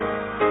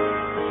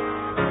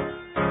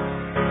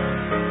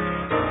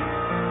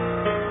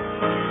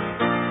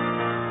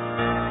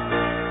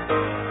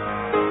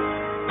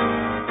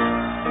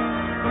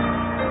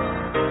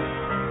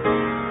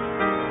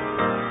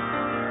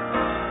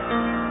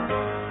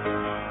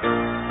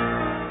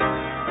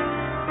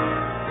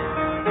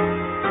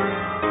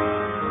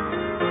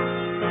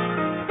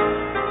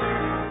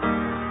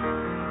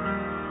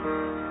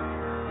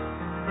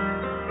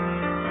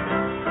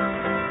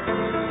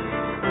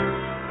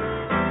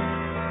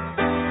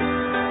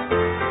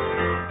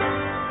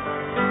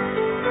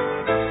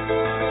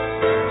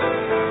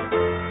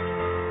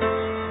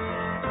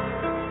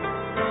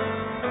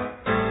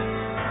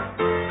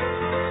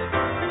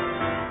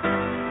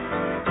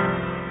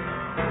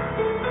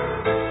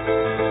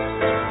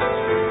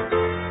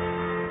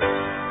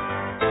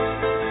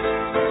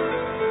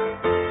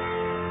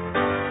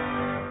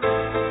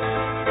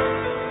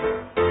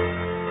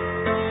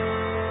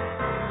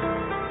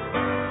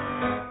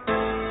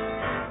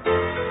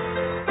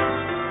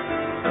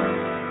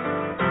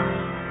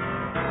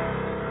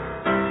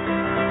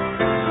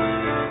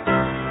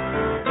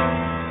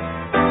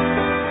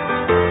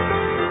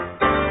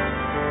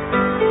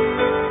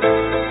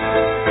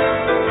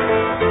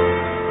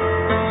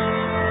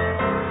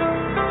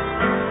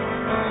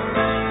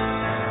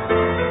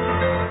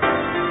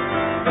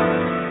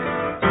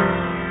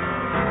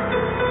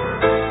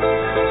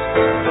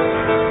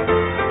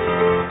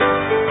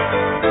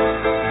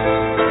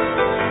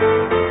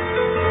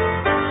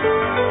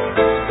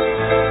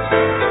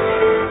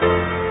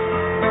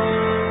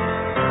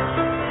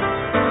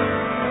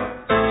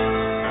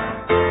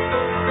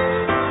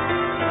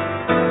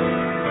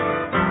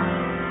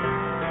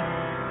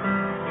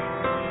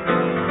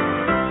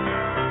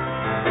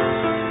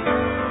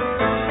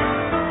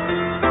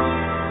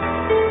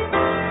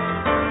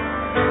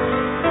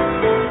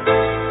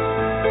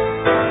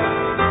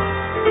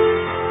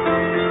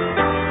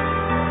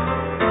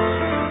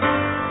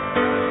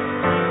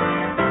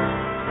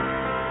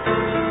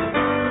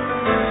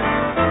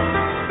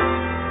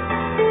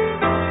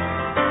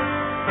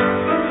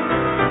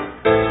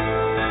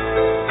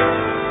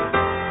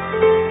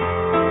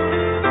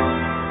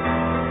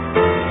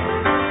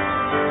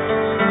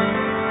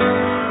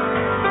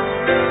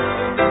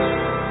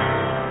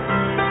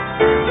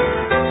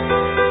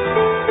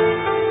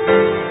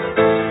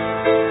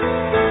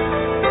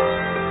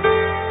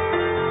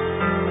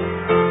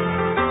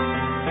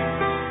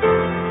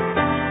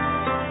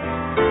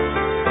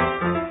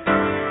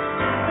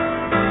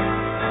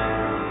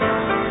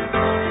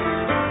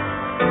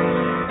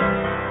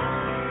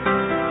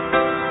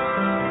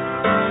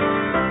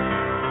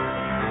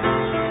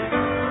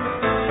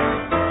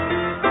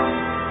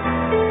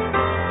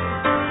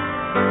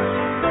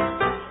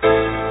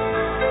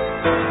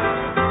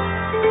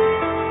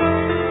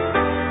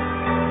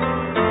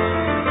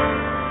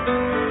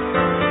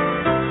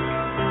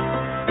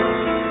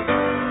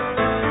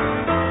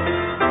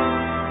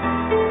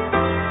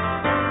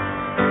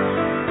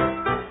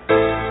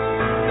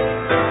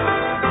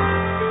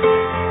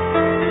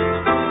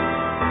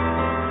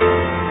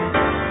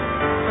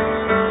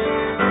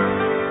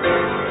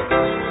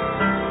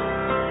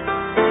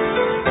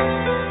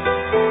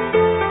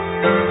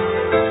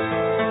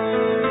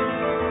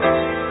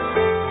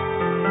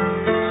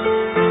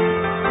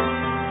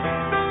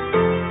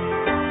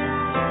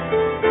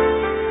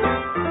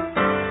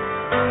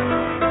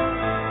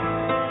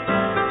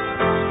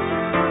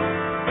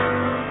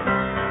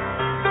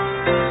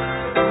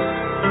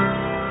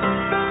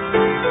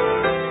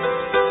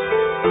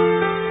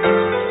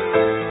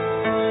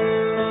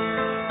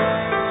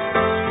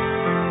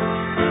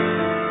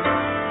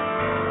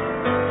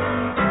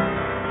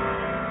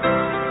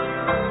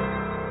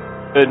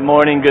Good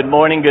morning, good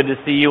morning. Good to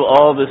see you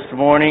all this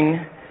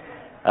morning.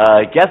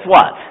 Guess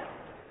what?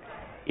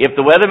 If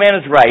the weatherman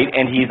is right,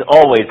 and he's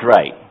always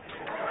right,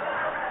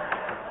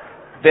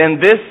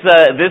 then this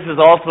is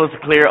all supposed to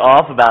clear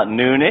off about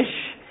noonish,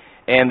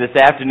 and this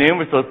afternoon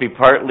we're supposed to be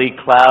partly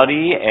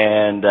cloudy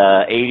and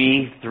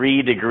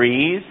 83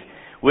 degrees,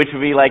 which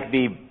would be like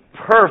the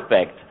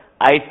perfect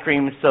ice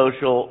cream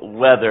social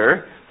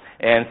weather.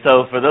 And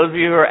so for those of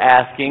you who are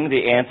asking,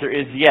 the answer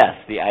is yes.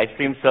 The ice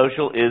cream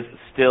social is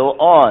still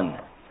on.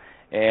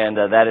 And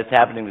that is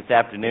happening this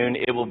afternoon.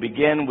 It will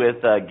begin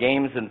with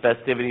games and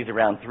festivities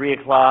around 3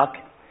 o'clock.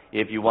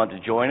 If you want to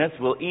join us,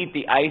 we'll eat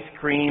the ice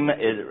cream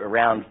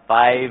around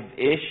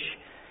 5-ish.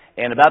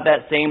 And about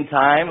that same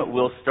time,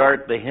 we'll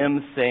start the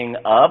hymn sing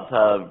up.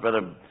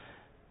 Brother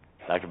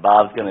Dr.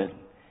 Bob's going to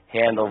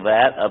handle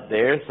that up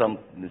there. So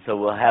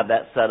we'll have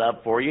that set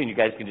up for you, and you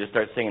guys can just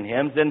start singing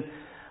hymns. And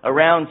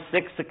around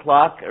 6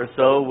 o'clock or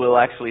so, we'll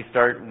actually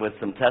start with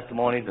some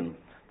testimonies and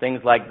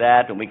things like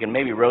that, and we can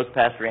maybe roast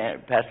Pastor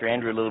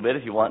Andrew a little bit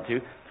if you want to.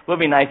 We'll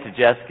be nice to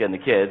Jessica and the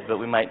kids, but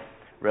we might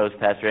roast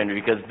Pastor Andrew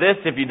because this,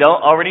 if you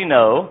don't already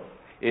know,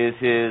 is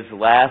his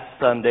last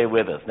Sunday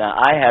with us. Now,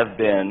 I have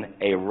been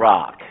a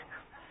rock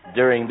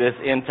during this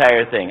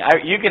entire thing.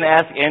 You can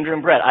ask Andrew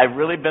and Brett. I've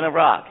really been a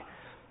rock.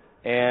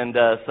 And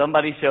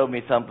somebody showed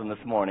me something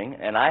this morning,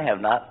 and I have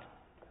not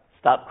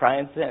stopped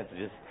crying since.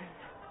 Just,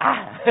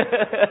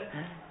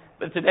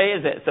 But today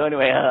is it. So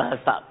anyway,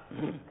 stop.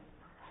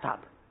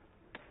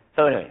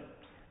 So anyway,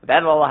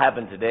 that all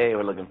happened today.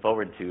 We're looking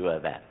forward to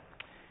that.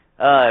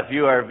 If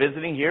you are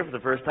visiting here for the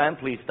first time,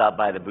 please stop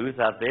by the booth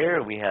out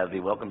there. We have the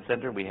Welcome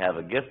Center. We have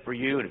a gift for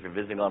you. And if you're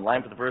visiting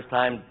online for the first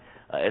time,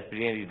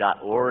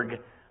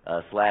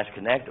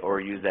 spdunity.org/connect, or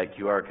use that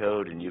QR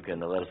code, and you can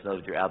let us know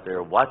that you're out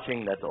there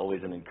watching. That's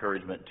always an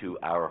encouragement to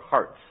our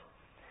hearts.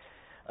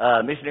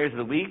 Missionaries of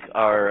the Week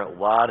are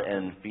Wad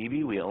and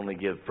Phoebe. We only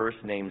give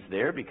first names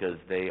there because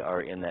they are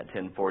in that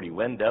 1040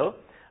 window.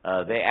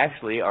 They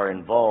actually are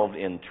involved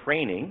in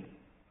training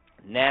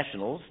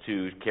nationals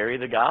to carry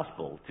the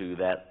gospel to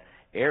that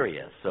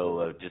area.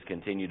 So just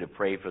continue to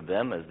pray for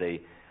them as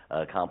they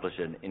accomplish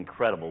an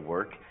incredible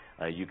work.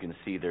 You can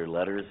see their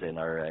letters in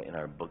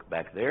our book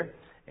back there,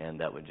 and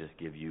that would just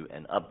give you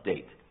an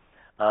update.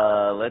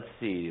 Let's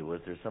see,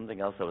 was there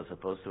something else I was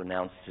supposed to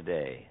announce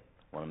today?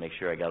 I want to make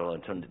sure I got all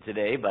in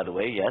today. By the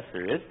way, yes,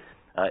 there is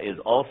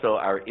also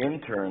our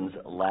interns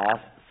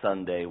last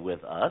Sunday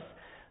with us.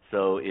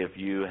 So if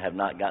you have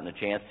not gotten a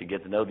chance to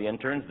get to know the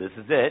interns, this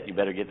is it. You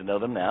better get to know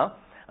them now.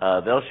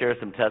 They'll share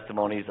some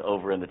testimonies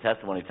over in the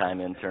testimony time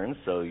interns,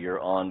 so you're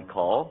on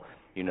call.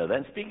 You know that.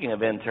 And speaking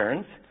of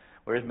interns,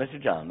 where's Mr.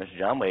 John? Mr.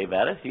 John, wave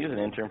at us. He was an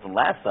intern from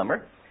last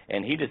summer,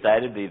 and he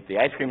decided the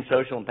ice cream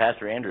social and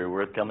Pastor Andrew are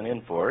worth coming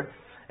in for.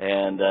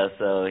 And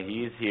so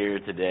he's here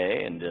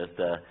today and just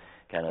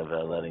kind of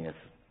letting us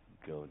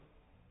go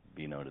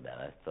be known to that.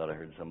 I thought I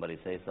heard somebody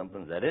say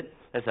something. Is that it?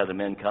 That's how the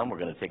men come. We're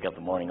going to take up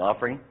the morning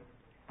offering.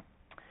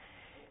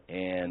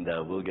 And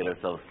we'll get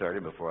ourselves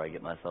started before I get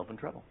myself in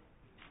trouble.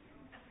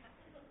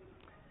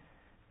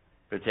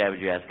 Brother Chad, would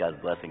you ask God's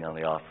blessing on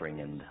the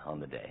offering and on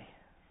the day?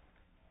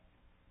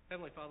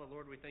 Heavenly Father,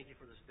 Lord, we thank you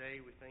for this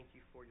day. We thank you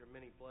for your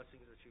many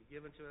blessings that you've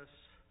given to us.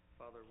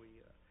 Father, we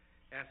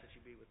ask that you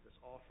be with this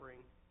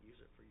offering,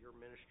 use it for your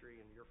ministry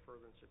and your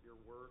furtherance of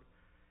your word.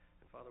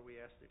 And Father,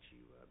 we ask that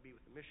you be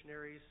with the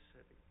missionaries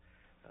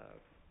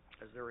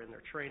as they're in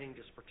their training.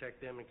 Just protect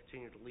them and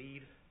continue to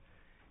lead.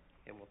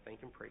 And we'll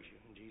thank and praise you.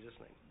 In Jesus'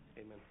 name,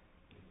 amen.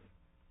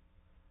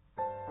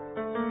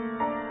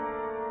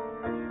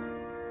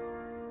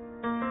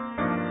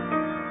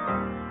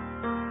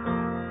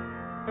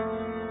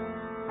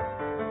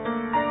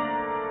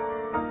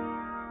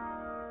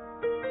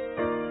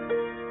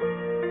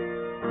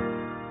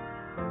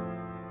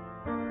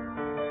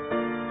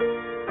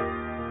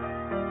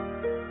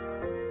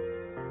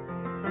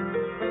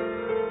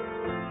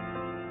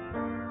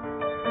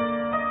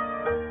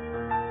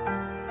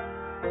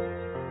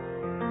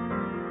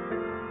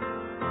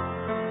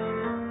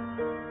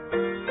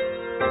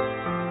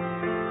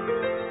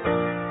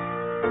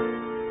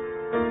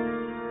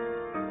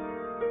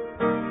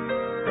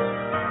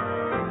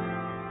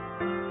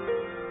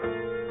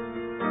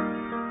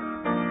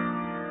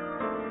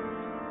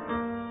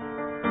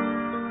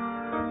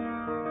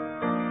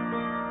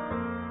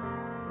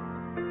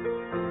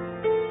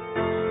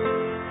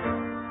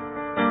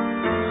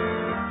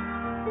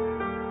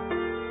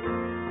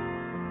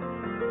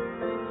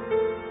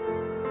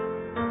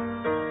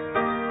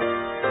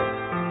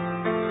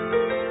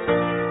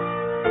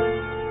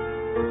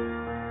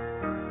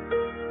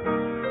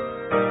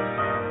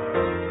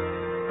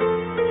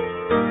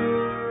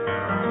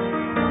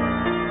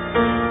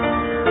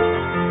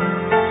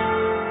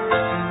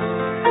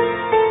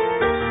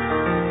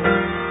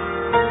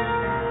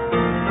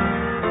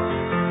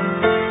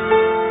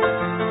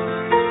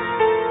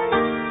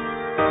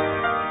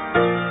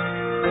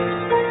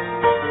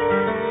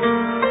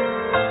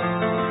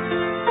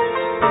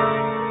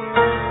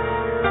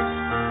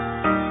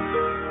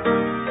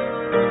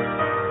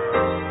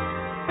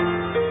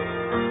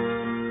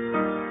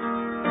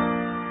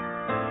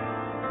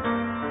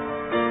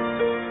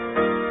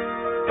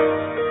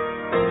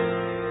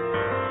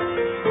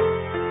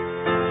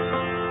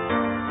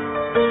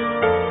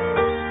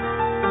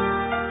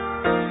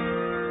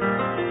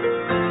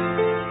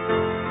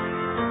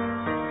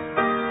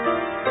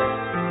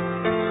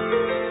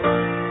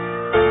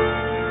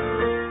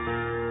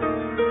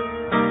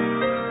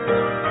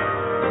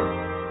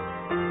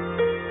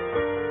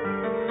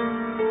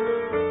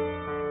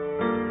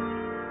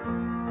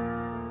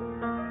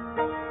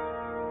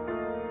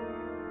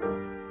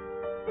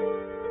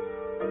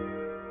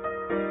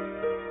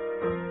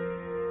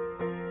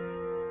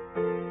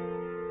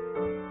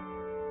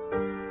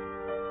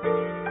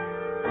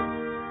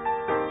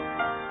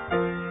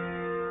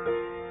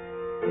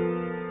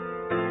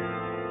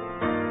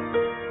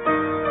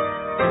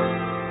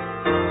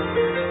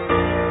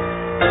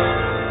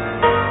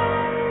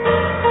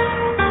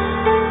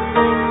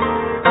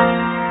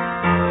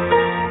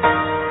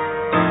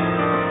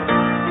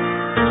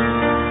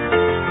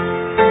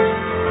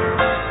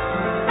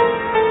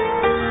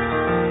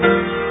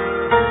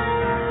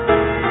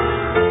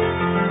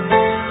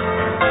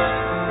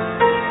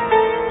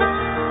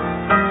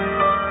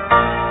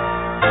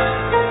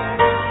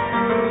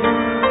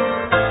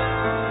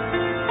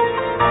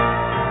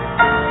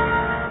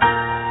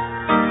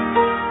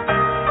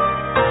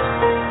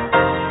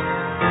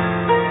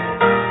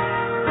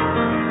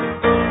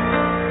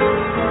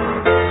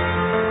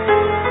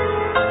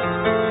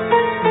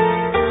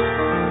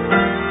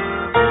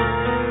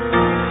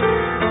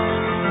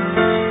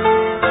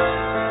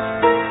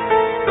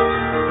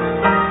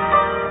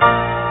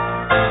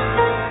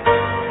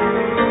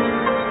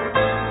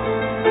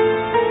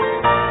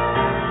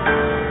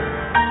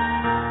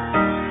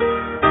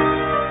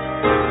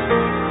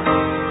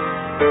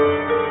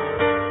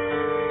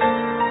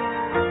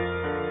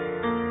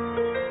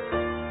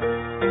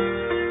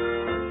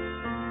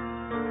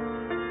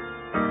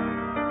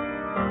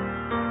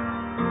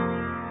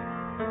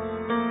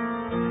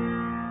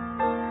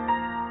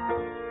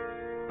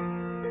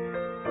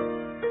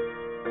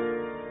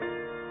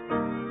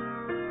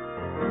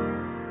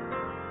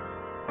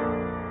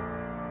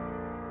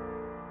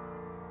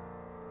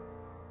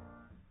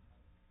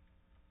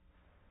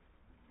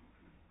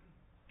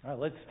 All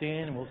right, let's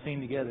stand and we'll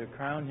sing together,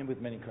 Crown Him with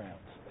Many Crowns.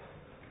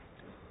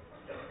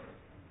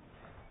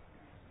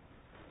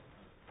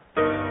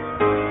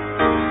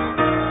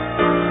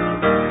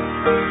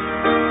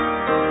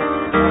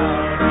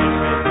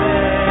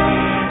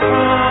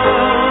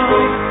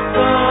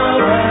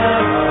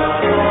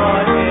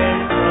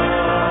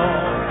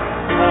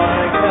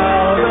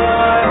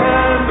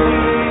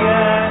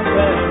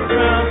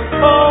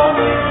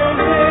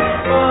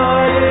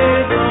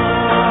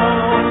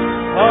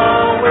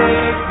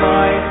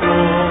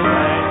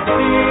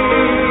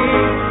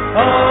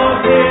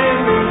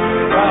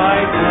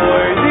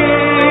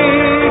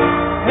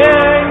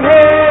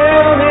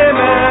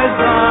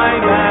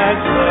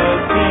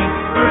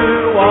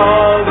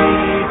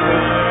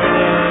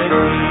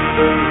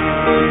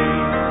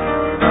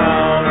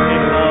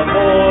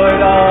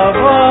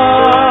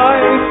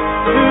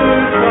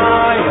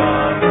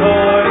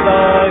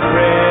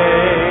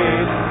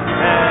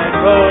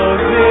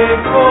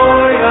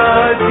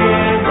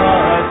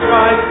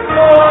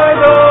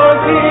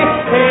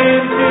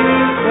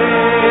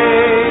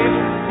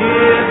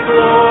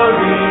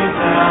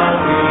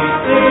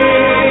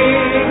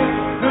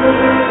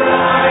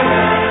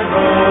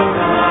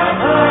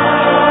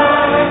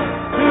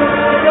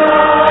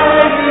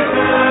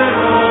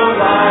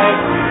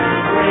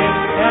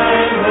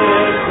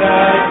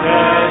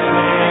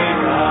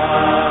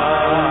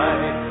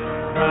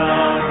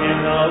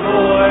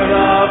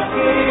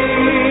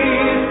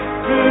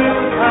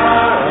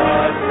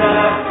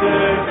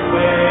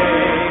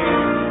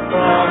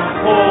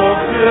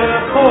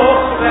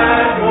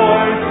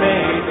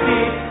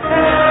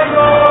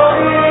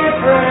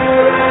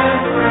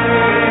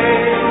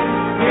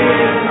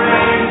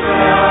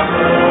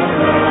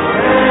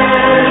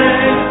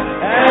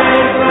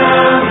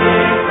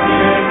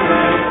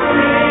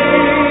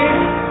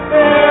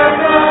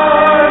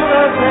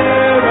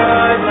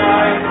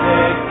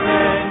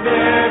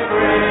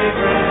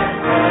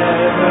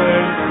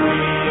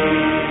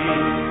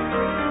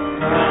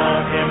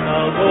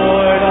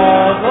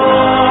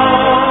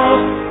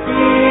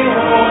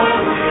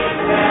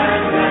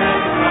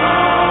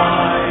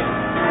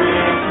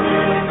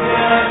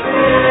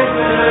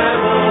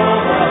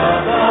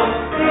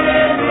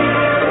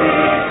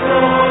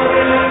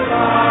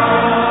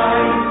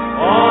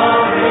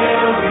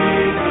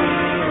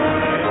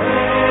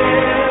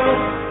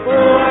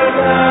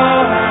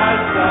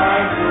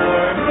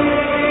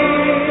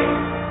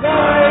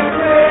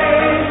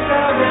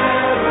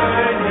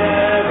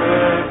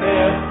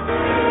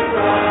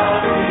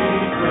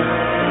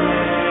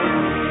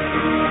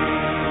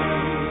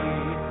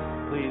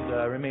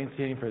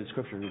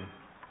 Scripture reading.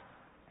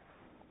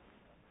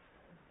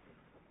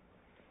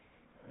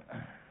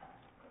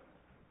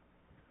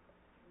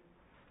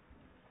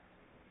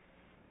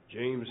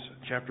 James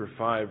chapter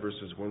 5,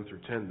 verses 1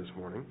 through 10 this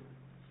morning.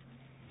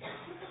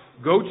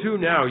 Go to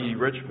now, ye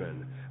rich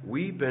men,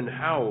 weep and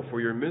howl for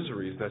your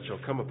miseries that shall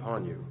come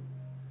upon you.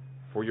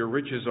 For your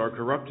riches are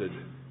corrupted,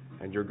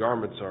 and your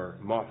garments are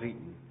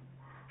moth-eaten.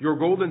 Your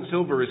gold and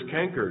silver is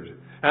cankered,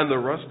 and the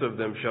rust of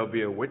them shall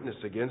be a witness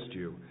against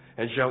you,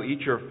 and shall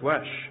eat your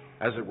flesh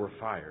as it were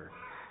fire.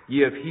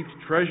 Ye have heaped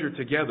treasure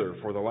together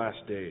for the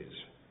last days.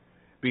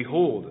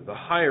 Behold, the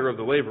hire of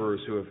the laborers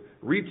who have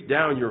reaped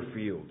down your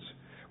fields,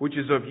 which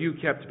is of you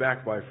kept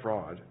back by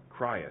fraud,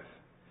 crieth.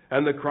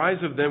 And the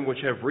cries of them which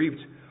have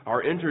reaped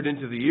are entered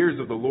into the ears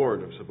of the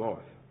Lord of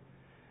Sabaoth.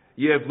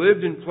 Ye have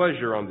lived in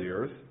pleasure on the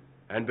earth,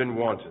 and been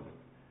wanton.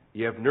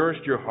 Ye have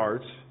nourished your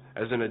hearts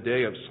as in a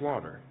day of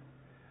slaughter.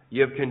 Ye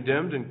have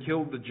condemned and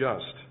killed the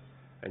just,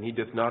 and he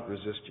doth not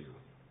resist you.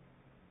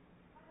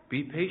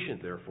 Be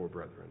patient, therefore,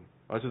 brethren,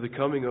 unto the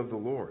coming of the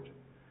Lord.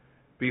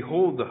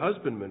 Behold, the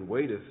husbandman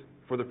waiteth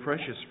for the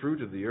precious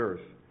fruit of the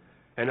earth,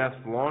 and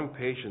hath long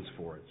patience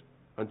for it,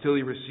 until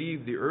he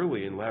receive the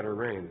early and latter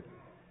rain.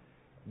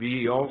 Be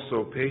ye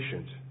also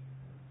patient.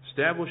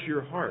 Establish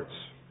your hearts,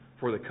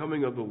 for the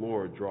coming of the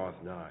Lord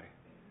draweth nigh.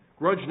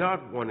 Grudge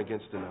not one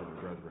against another,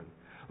 brethren,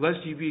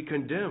 lest ye be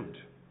condemned.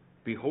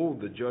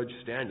 Behold, the judge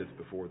standeth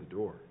before the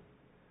door.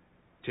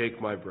 Take,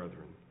 my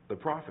brethren, the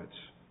prophets,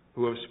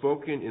 who have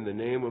spoken in the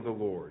name of the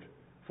Lord,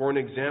 for an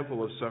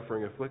example of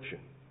suffering affliction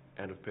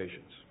and of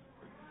patience.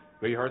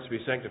 May your hearts be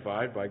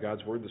sanctified by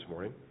God's word this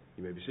morning.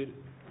 You may be seated.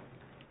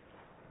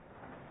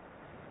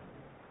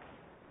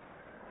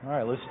 All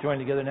right, let's join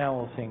together now.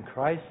 We'll sing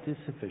Christ is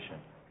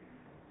Sufficient.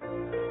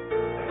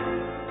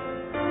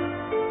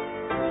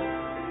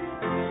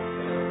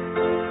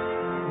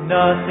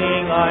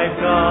 Nothing I've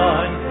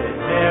done can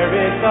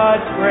merit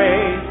God's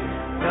grace.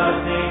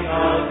 Nothing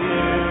I'll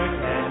do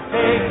can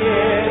take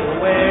it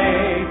away.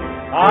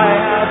 I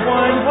have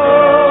one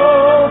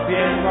hope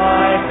in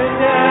life and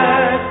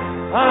death.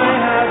 I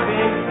have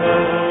been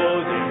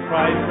clothed in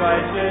Christ's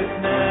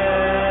righteousness.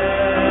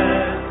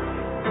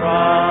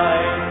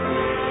 Christ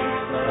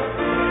is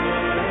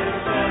sufficient.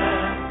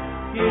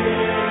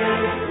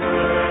 His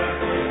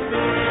work is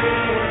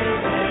finished.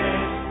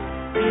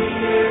 He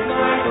is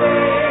my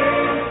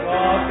faith,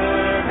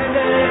 author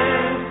and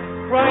end.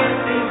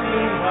 Christ is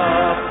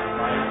enough,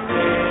 my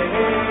Savior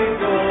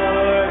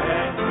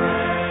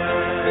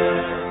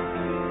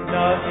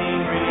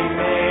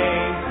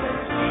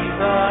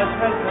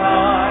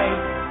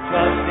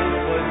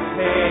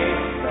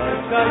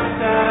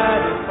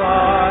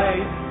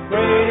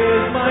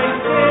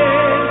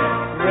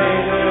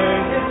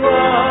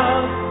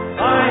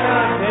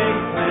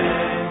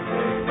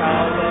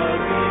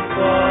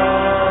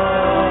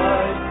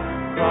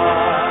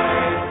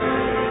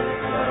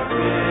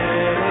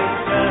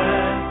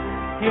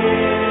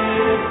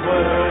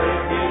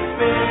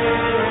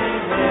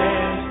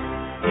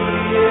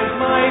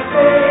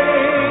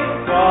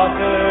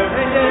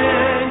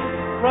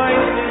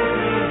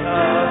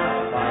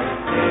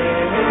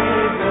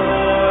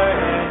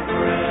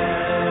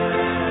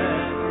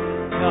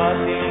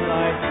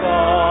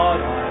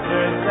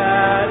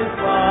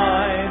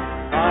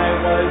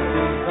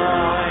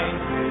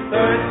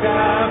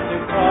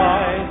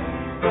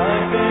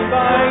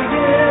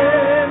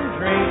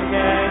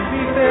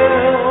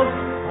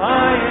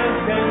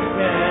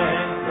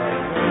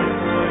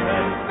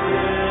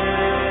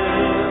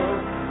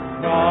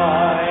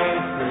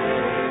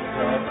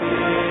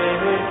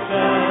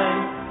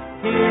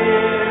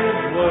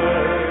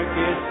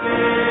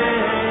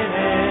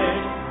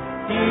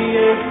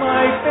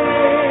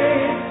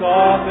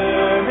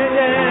author and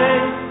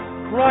end.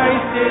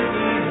 Christ is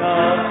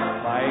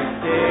enough, my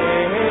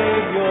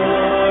Savior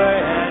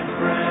and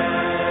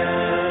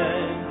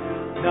friend.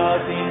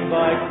 Nothing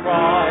but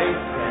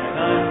Christ can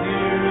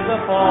undo the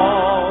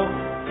fall.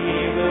 He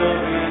will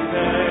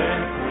return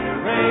to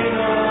reign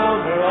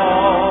over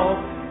all.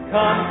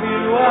 Come to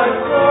us,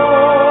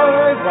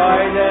 Lord,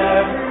 right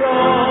every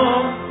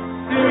wrong.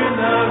 Soon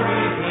the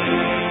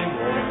redeemed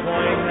will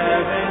join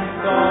heaven's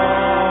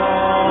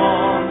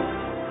song.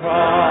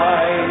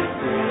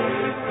 Christ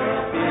is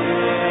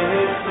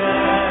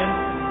sufficient.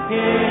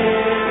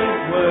 His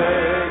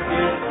work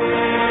is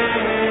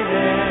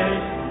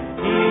finished.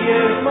 He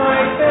is my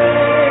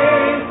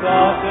faith,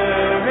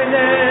 author and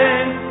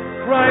end.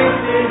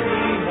 Christ is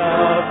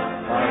enough,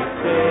 my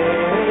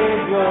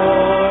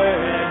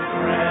Savior and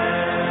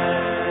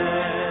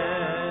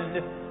friend.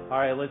 All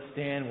right, let's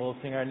stand. We'll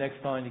sing our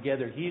next song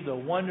together. He's a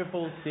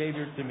wonderful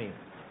Savior to me.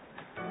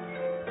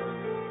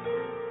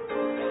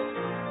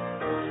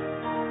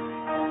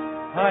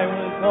 I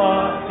was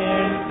lost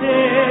in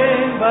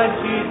sin, but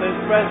Jesus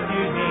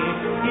rescued me.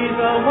 He's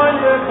a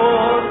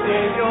wonderful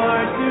Savior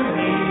to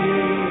me.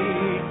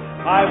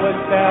 I was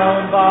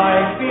bound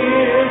by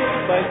fear,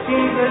 but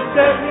Jesus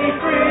set me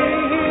free.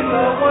 He's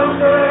a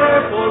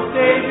wonderful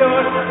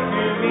Savior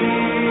to me.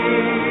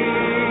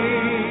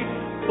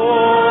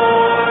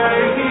 For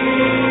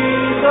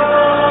He's a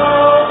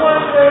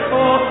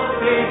wonderful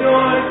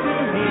Savior to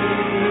me.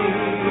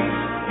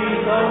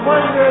 He's a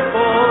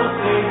wonderful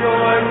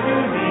Savior to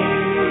me.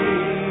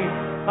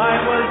 I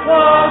was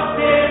lost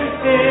in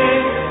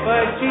sin,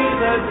 but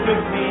Jesus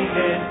took me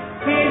in.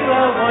 He's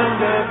a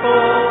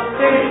wonderful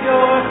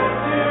Savior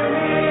to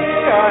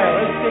me. All right,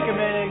 let's take a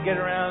minute and get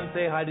around and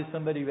say hi to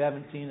somebody we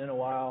haven't seen in a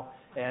while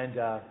and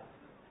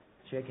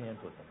shake hands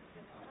with them.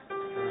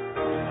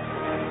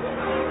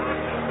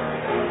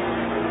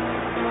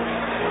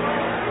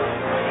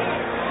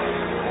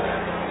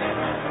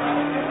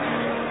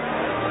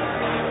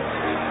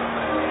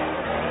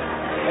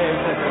 Hey,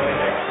 what's up, boy?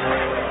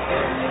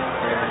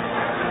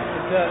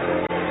 What's up?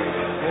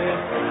 Good.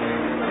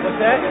 What's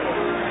that?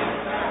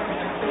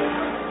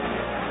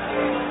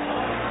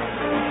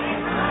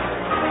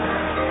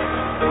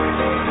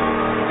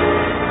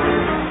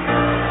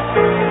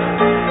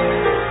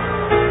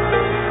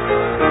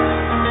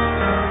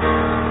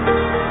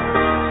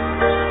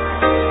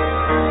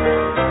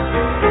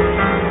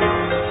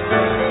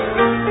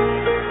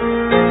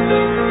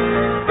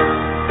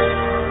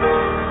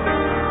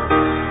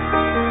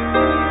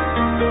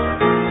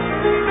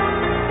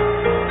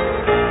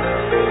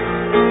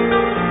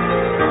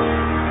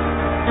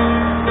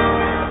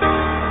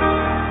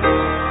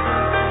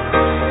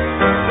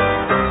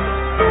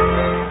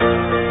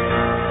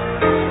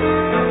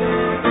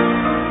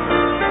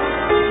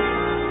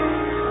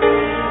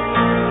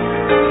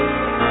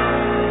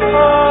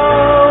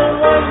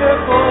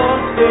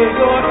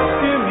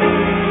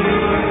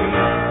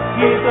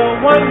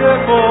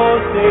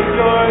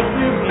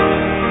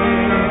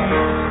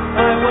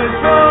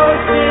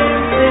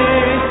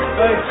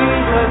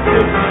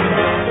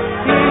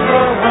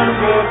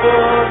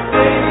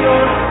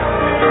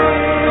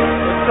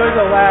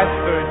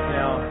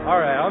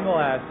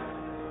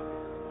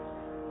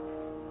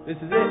 This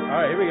is it. All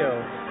right, here we go.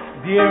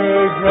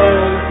 Dearer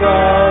grows the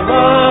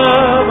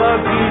love of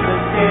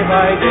Jesus day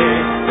by day.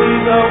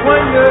 He's a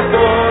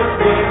wonderful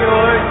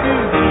Savior to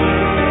me.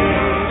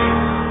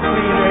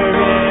 Sweeter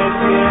is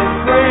His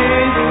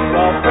grace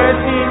while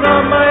pressing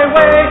on my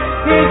way.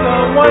 He's a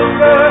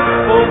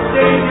wonderful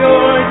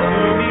Savior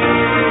to me.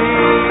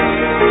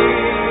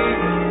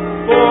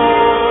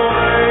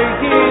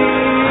 For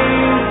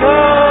He's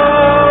a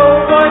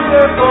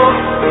wonderful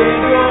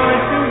Savior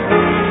to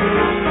me.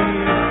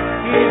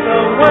 He's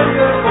a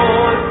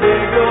wonderful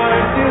Savior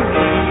to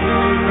me.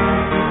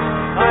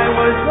 I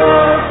was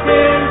lost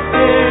in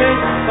sin,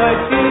 but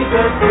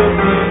Jesus took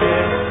me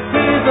in.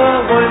 He's a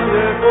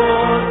wonderful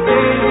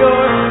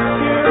Savior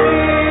to me.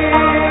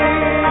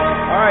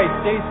 All right,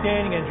 stay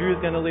standing, and Drew's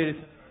going to lead us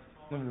in the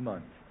song of the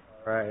month.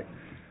 All right.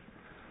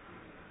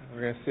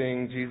 We're going to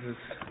sing Jesus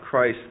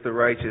Christ the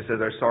Righteous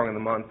as our song of the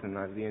month, and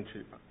I have the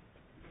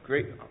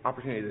great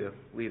opportunity to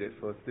lead it,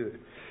 so let's do it.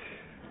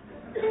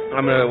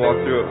 I'm going to walk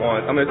through it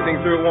once. I'm going to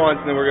sing through it once,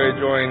 and then we're going to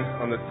join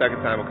on the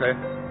second time, okay?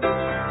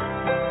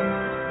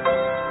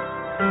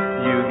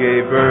 You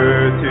gave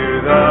birth to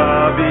the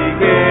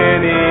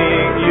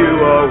beginning. You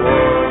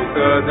awoke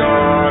the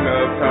dawn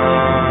of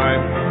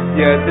time.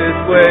 Yet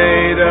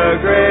displayed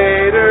a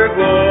greater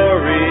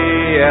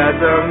glory as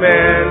a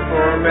man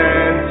for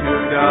men to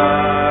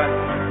die.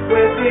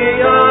 With the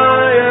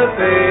eye of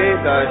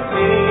faith I've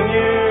seen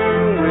you.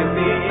 With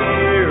the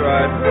ear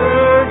I've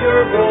heard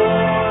your voice.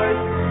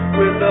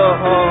 With the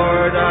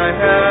heart I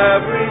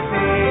have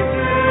received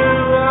you,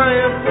 I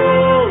am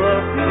full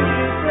of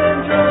peace and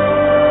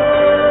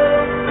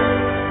joy.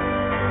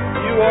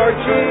 You are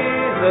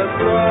Jesus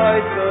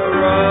Christ the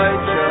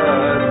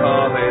righteous,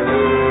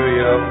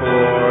 hallelujah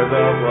for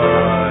the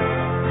blood,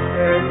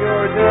 and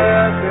your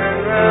death and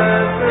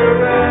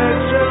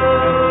resurrection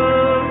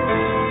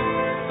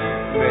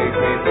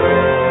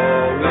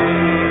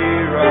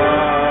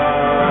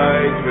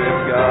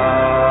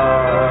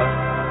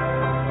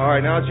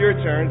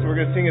turn. So we're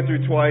going to sing it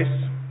through twice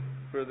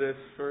for this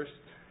first.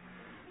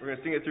 We're going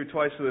to sing it through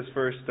twice for this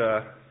first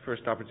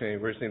opportunity.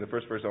 We're going to sing the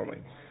first verse only.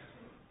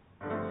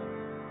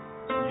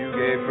 You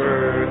gave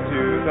birth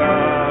to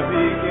the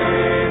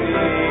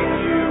beginning.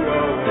 You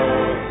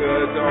awoke the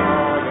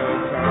dawn of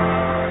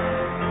time.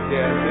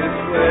 Yet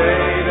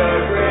displayed a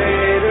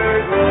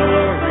greater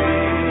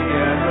glory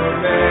as a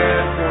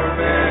man for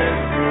men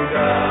to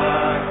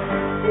die.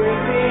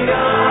 With the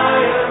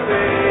eye of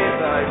faith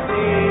I've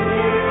seen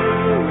you.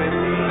 With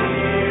the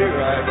ear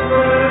I've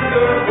heard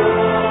your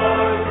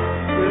voice.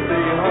 With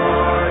the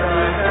heart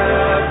I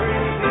have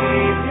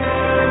received you.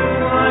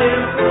 I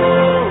am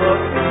full of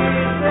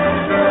peace and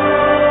joy.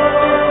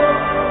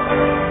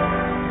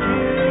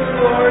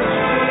 You are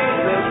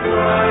Jesus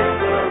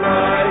Christ the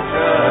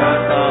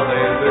righteous.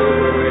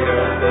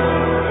 Hallelujah,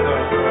 Lord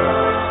of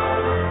God.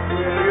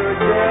 With your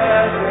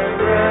death and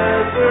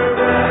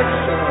resurrection,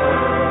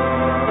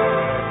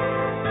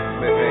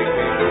 make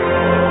me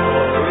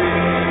holy,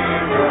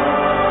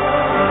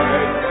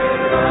 right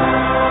and right.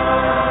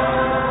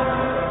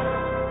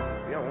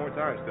 Yeah, one more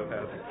time, still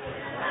Pastor.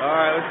 All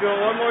right, let's go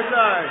one more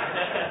time.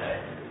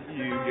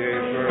 You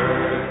gave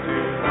birth to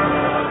the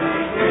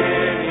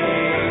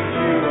beginning.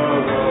 You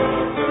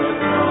awoke the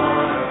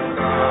dawn of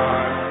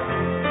time.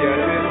 Yet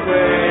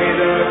displayed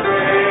a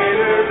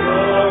greater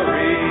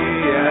glory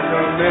as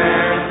a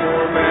man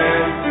for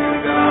men to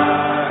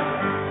die.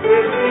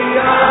 With the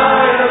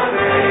eye of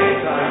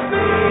faith I've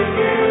seen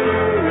you.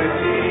 With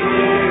the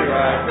ear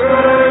I've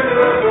heard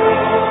your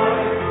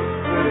voice.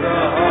 With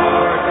the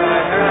heart I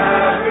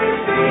have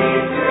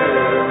received you.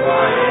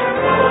 I am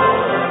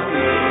full of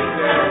peace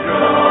and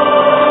joy.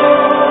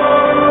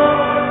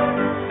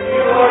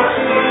 You are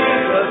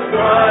Jesus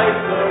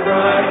Christ the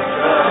righteous.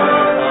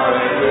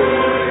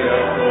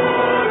 Hallelujah,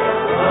 Lord of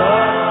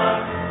God.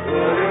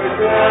 For your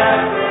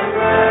death and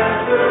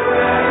resurrection,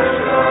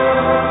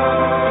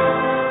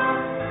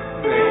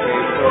 make me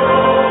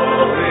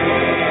fully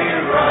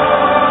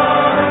right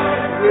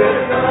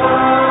with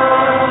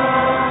God.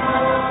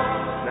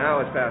 Now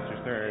it's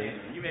Pastor's turn.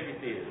 You may be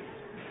seated.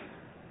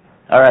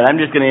 All right, I'm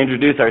just going to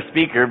introduce our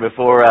speaker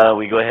before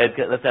we go ahead.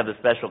 Let's have the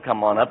special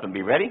come on up and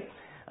be ready.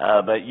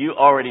 But you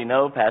already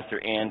know Pastor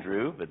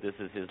Andrew, but this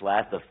is his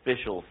last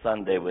official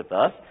Sunday with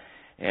us,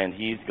 and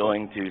he's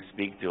going to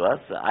speak to us.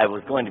 I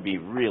was going to be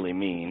really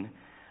mean.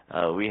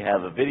 We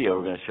have a video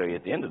we're going to show you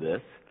at the end of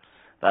this,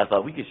 but I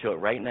thought we could show it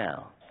right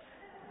now.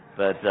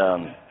 But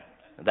no,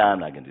 I'm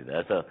not going to do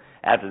that. So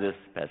after this,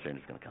 Pastor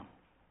Andrew's going to come.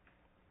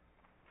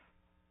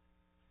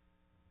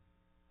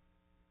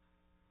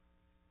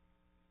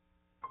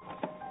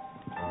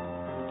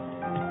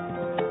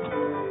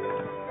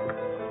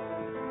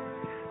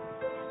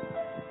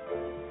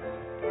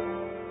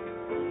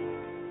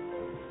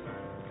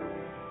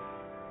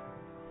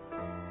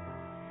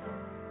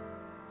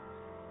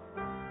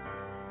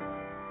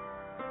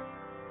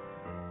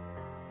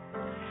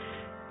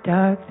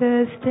 Dark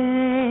the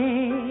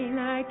stain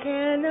I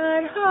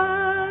cannot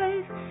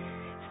hide,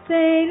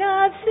 stain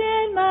of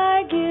sin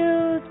my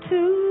guilt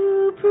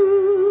to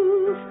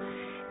prove,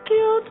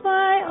 guilt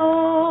my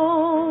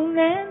own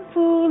and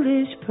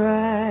foolish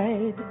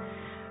pride,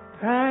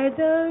 pride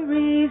the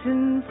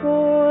reason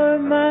for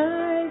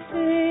my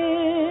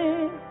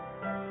sin.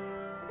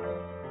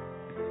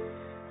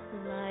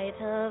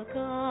 Light of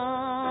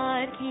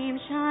God came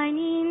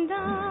shining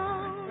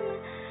down,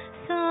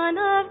 Son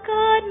of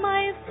God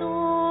my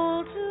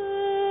soul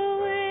to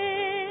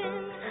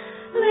win,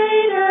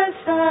 Laid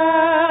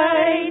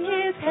aside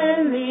his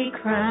heavenly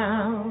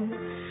crown,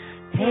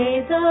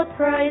 paid the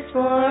price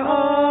for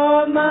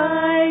all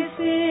my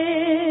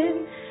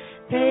sin,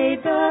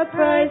 paid the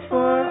price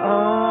for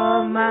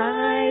all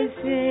my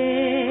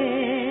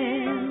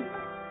sin.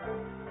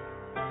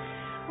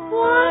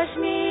 Wash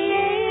me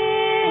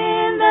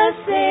in the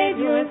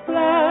Savior's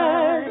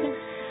blood,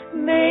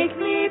 make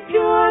me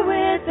pure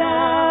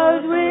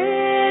without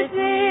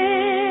within,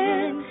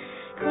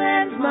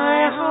 cleanse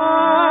my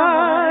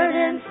heart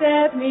and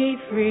set me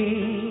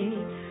free,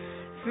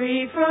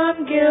 free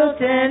from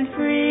guilt and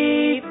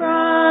free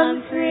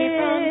from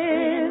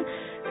sin,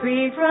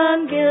 free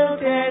from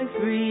guilt and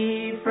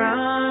free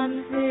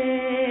from sin.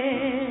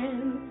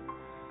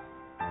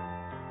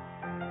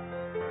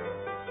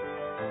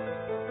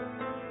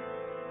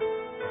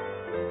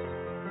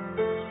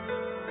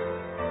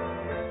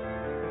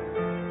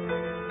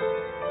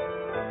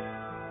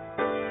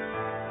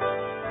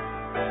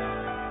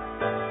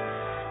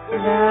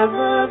 Love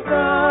of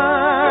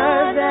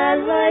God that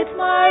lights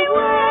my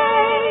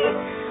way,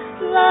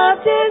 love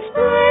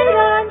displayed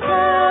on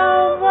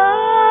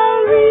Calvary,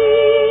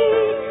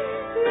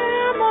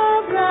 Lamb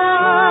of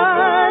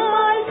God,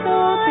 my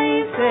soul to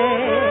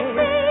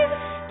save,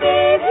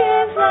 gave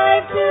his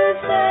life to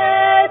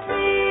set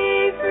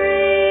me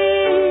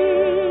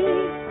free.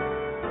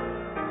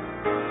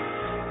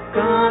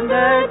 Gone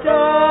the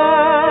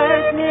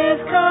darkness,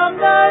 come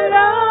the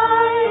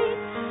light,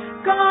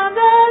 gone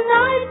the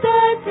night,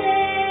 the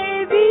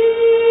day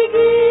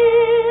begins,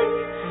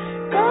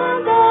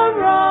 gone the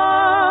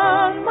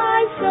wrong,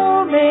 my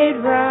soul made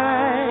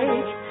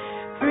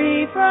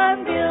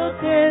from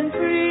guilt and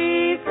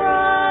free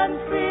from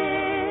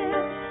sin.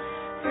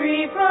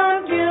 Free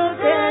from guilt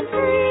and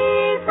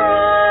free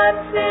from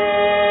sin.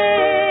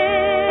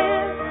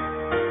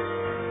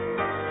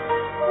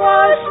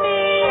 Wash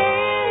me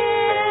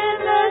in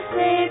the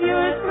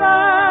Savior's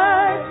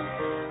blood.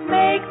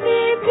 Make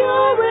me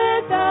pure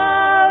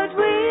without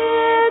within.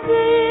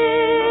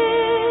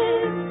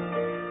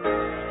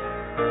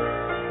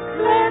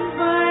 Cleanse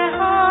my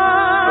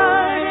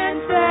heart and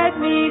set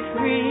me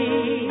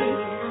free.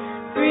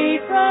 Free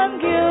from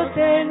guilt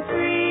and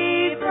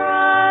free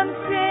from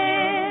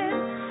sin.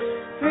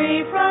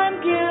 Free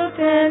from guilt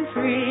and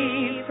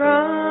free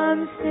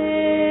from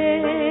sin.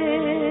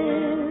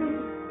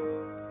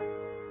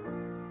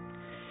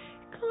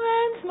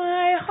 Cleanse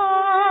my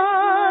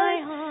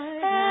heart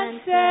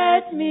and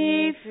set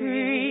me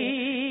free.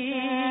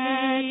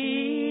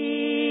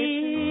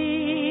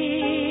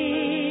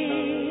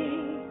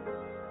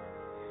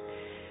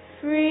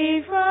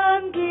 Free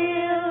from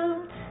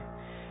guilt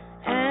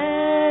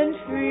and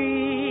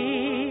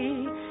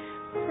free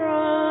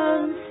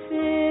from sin.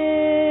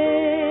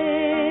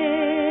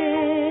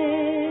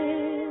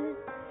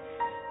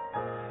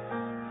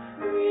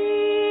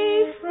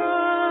 Free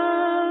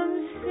from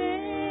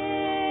sin.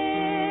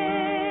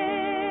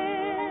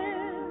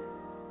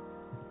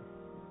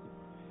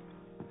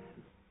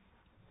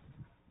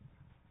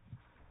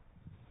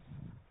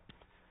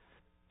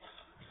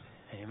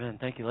 Amen.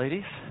 Thank you,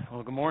 ladies.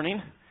 Well, good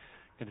morning.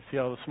 Good to see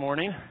you all this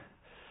morning.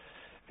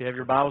 If you have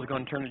your Bibles, go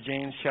and turn to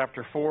James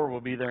chapter 4.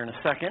 We'll be there in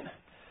a second.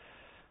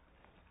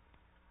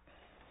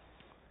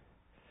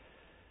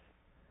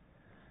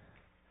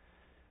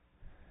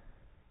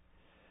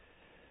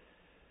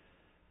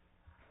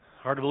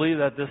 Hard to believe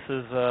that this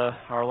is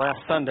our last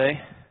Sunday.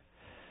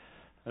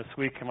 This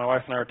week, my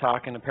wife and I were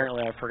talking.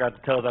 Apparently, I forgot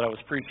to tell her that I was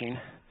preaching.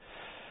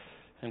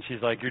 And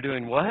she's like, "You're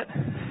doing what?"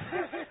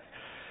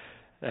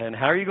 And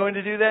how are you going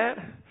to do that?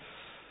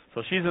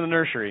 So she's in the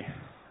nursery.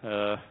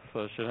 So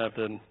she'll have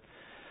to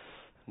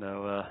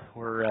know.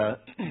 We're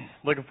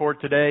looking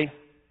forward to today.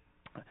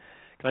 Can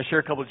I share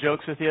a couple of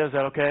jokes with you? Is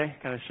that okay?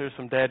 Can I share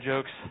some dad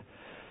jokes?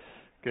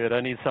 Good.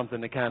 I need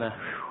something to kind of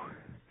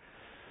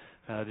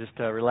just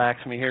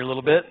relax me here a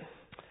little bit.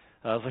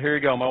 So here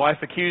you go. My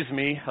wife accused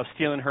me of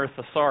stealing her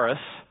thesaurus.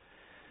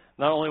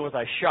 Not only was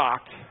I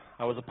shocked,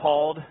 I was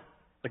appalled,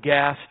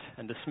 aghast,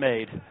 and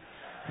dismayed.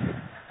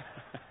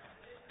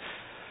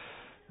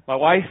 My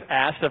wife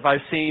asked if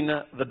I've seen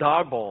the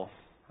dog bowl.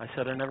 I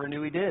said I never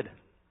knew he did.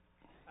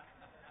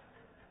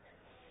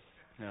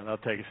 Yeah, that'll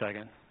take a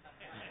second.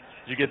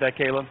 Did you get that,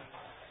 Caleb?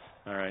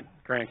 All right.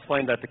 Grant,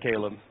 explain that to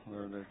Caleb.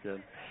 They're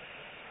good.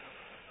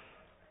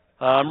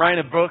 I'm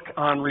writing a book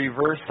on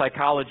reverse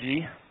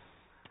psychology.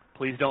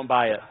 Please don't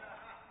buy it.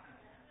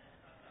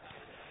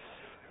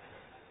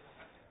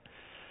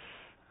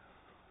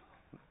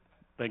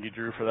 Thank you,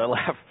 Drew, for that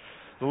laugh.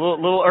 A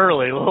little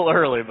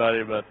early,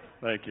 buddy, but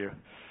thank you.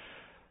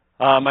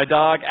 My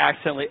dog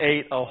accidentally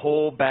ate a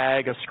whole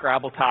bag of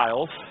Scrabble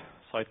tiles,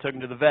 so I took him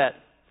to the vet.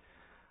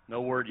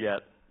 No word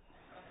yet.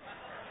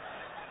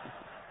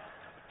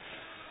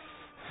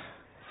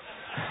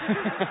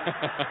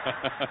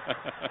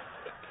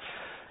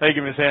 Thank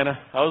you, Miss Hannah.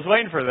 I was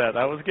waiting for that.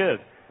 That was good.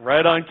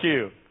 Right on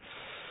cue.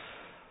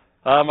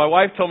 My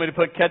wife told me to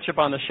put ketchup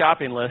on the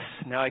shopping list.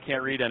 Now I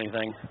can't read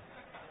anything.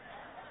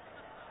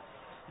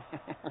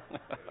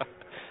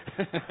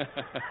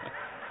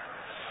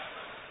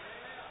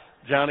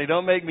 Johnny,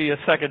 don't make me a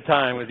second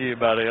time with you,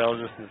 buddy. I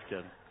was just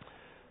kidding.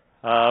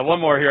 One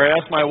more here. I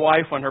asked my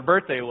wife when her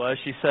birthday was.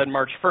 She said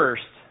March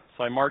 1st.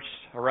 So I marched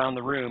around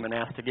the room and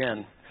asked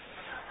again.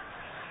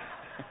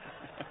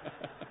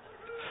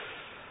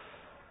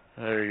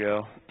 There you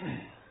go.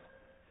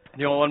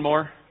 You want one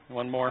more?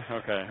 One more?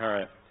 Okay, all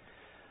right.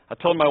 I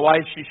told my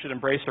wife she should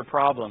embrace her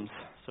problems,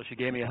 so she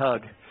gave me a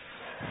hug.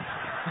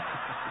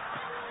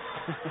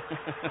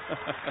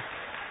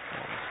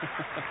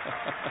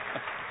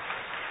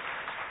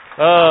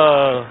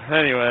 Oh,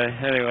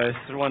 anyway,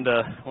 just wanted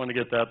to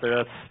get that there.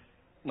 That's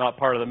not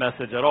part of the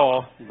message at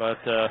all, but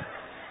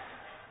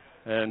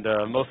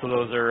most of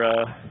those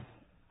are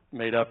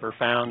made up or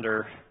found,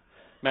 or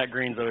Matt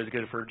Green's always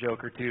good for a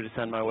joke or two to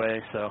send my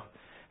way. So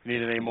if you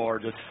need any more,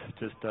 just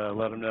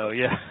let him know.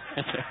 Yeah.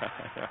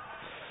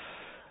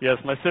 Yes,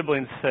 my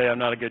siblings say I'm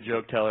not a good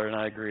joke teller, and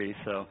I agree.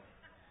 So,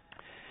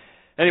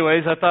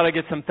 anyways, I thought I'd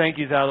get some thank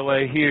yous out of the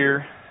way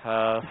here,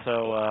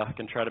 so I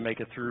can try to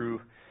make it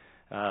through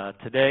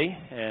today.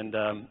 And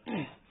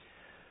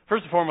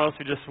first and foremost,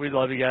 we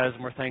love you guys,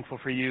 and we're thankful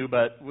for you.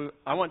 But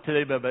I want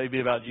today to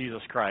be about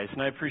Jesus Christ,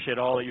 and I appreciate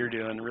all that you're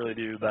doing, I really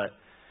do. But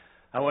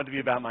I want it to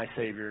be about my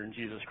Savior and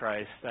Jesus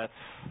Christ. That's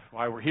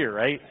why we're here,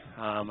 right?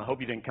 I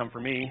hope you didn't come for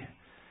me.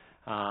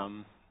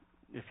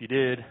 If you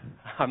did,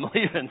 I'm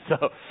leaving.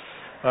 So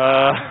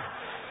I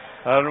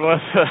don't know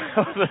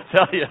what to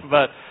tell you,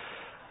 but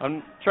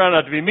I'm trying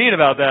not to be mean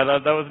about that.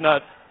 That was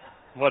not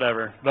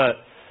whatever.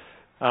 But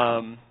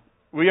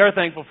we are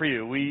thankful for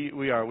you.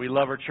 We are. We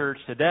love our church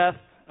to death,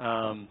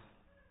 and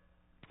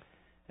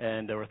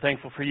we're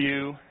thankful for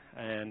you.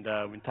 and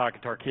we've been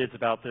talking to our kids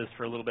about this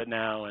for a little bit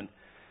now, and,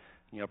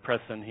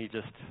 Preston, he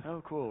just,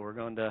 oh, cool, we're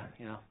going to,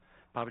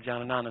 Papa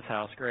John and Nana's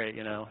house, great,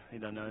 he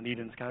doesn't know, and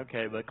Eden's kind of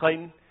okay, but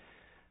Clayton,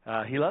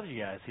 he loves you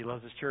guys, he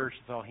loves his church,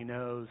 that's all he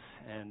knows,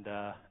 and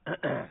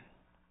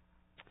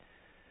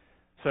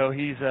so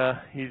he's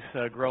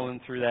growing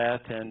through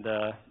that, and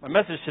my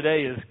message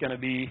today is going to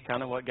be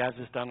kind of what God's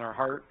just done in our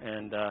heart,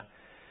 and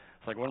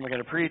it's like, what am I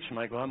going to preach? I'm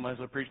like, well, I might as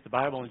well preach the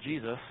Bible and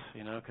Jesus,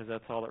 because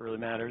that's all that really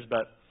matters.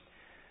 But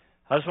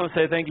I just want to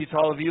say thank you to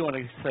all of you. I want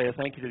to say a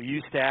thank you to the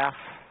youth staff.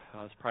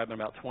 It's probably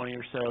been about 20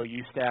 or so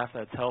youth staff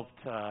that's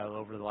helped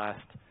over the last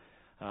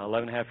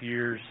 11 and a half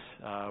years.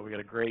 We got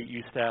a great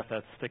youth staff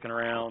that's sticking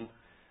around,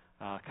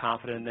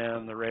 confident in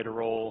them, they're ready to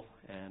roll,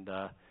 and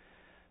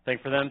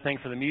thank for them.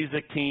 Thank for the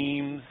music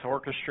teams,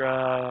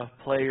 orchestra,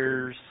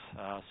 players,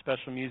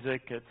 special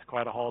music. It's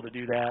quite a haul to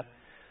do that.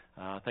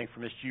 Thank for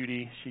Miss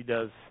Judy. She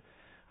does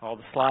all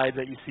the slides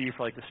that you see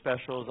for like the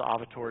specials, the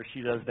offertory.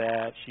 She does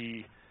that.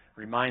 She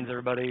reminds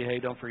everybody, hey,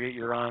 don't forget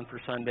you're on for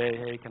Sunday.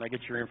 Hey, can I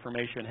get your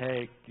information?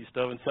 Hey, you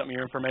still haven't sent me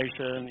your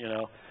information?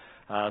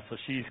 So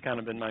she's kind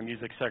of been my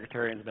music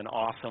secretary and has been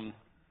awesome.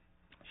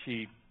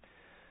 She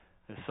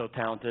is so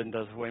talented and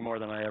does way more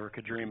than I ever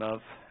could dream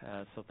of.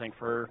 So thank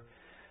her.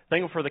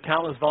 Thankful for the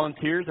countless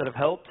volunteers that have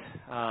helped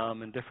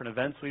in different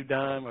events we've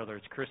done, whether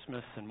it's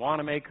Christmas and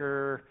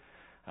Wanamaker,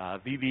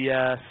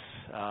 VBS,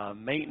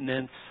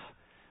 maintenance,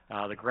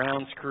 the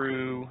grounds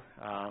crew.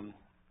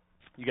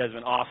 You guys have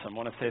been awesome. I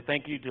want to say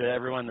thank you to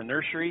everyone in the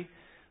nursery,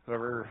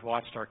 whoever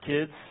watched our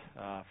kids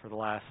for the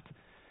last,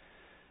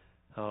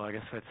 I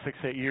guess we had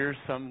 6-8 years,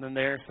 something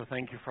there. So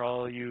thank you for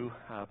all of you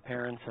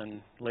parents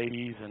and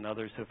ladies and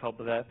others who have helped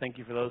with that. Thank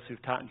you for those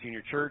who've taught in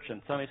junior church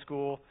and Sunday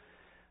school.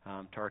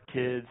 To our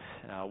kids,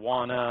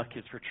 WANA,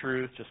 Kids for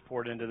Truth, just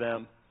poured into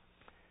them.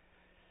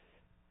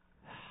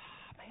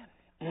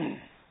 Man,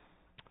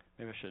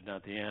 maybe I should have done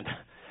at the end.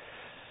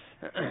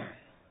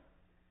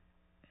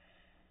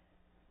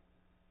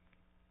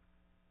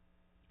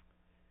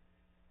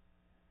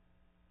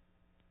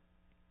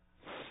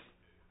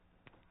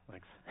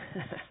 Thanks.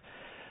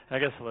 I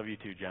guess I love you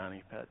too,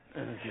 Johnny, but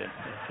it's good.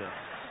 It's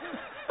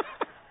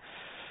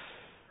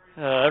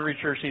good. Every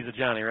church needs a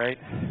Johnny, right?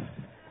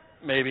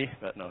 Maybe,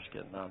 but no, just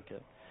kidding. No, I'm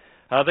kidding.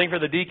 Thank you for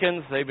the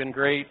deacons. They've been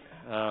great.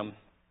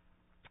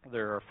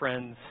 They're our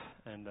friends,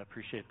 and I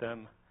appreciate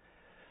them.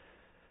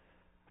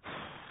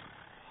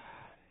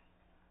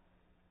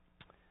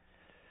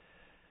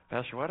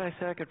 Pastor, what did I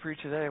say I could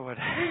preach today? What?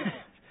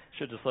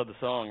 Should just love the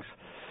songs.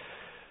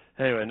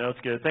 Anyway, no, it's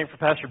good. Thank you for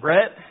Pastor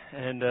Brett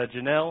and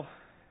Janelle.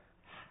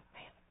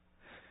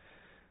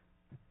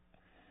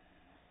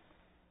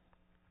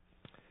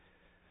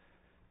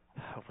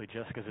 Hopefully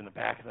Jessica's in the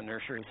back of the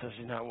nursery so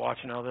she's not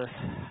watching all this.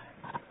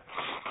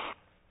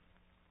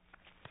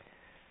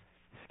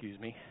 Excuse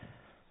me.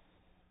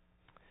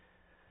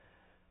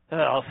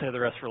 I'll say the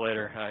rest for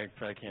later. I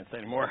probably can't say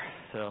anymore.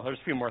 So there's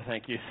a few more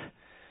thank yous.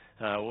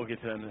 We'll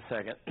get to them in a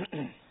second.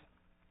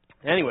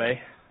 Anyway,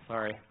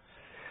 sorry.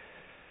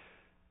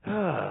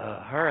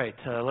 All right,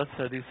 let's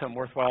do something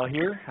worthwhile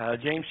here.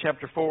 James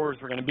chapter 4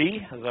 is where we're going to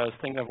be. As I was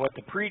thinking of what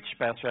to preach,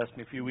 Pastor asked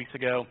me a few weeks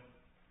ago.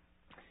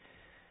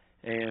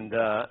 And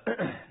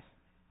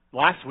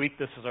last week,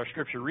 this was our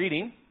scripture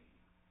reading,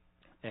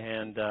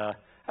 and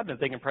I've been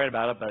thinking, praying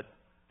about it, but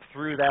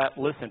through that,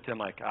 listening to him,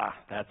 like,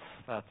 that's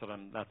what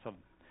the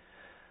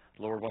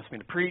Lord wants me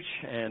to preach,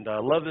 and I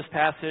love this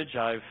passage.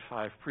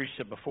 I've preached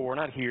it before,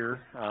 not here,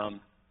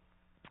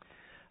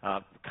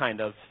 kind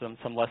of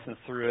some lessons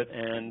through it,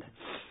 and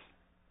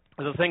as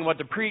I was thinking what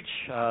to preach,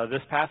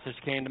 this passage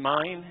came to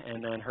mind,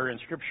 and then heard in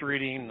scripture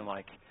reading, and I'm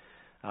like,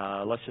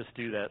 let's just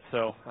do that.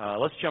 So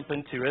let's jump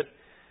into it.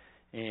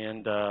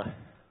 And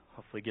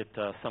hopefully get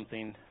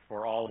something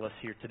for all of us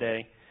here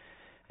today.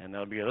 And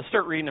that'll be good. Let's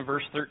start reading in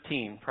verse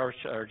 13.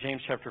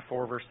 James chapter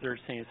 4, verse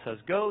 13. It says,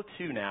 Go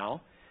to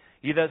now,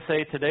 ye that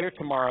say, today or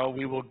tomorrow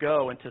we will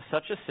go into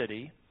such a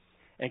city,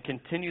 and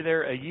continue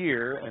there a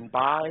year, and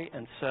buy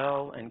and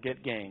sell and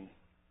get gain.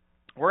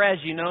 Whereas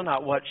ye know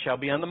not what shall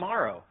be on the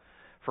morrow.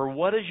 For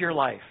what is your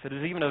life? It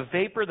is even a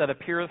vapor that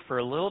appeareth for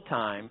a little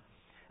time,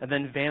 and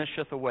then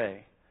vanisheth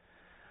away.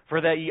 For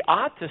that ye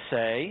ought to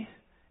say,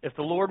 if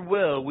the Lord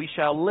will, we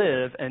shall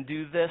live and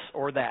do this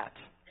or that.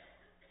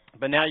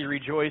 But now you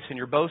rejoice in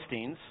your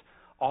boastings.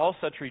 All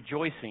such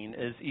rejoicing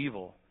is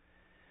evil.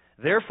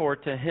 Therefore,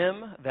 to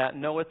him that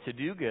knoweth to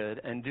do good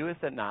and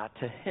doeth it not,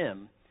 to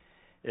him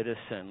it is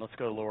sin. Let's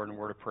go to the Lord in a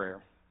word of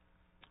prayer.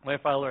 My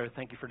Father, Lord,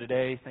 thank you for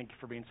today. Thank you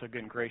for being so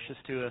good and gracious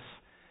to us.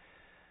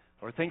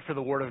 Lord, thank you for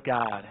the Word of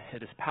God.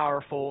 It is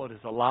powerful. It is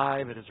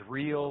alive. It is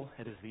real.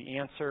 It is the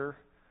answer.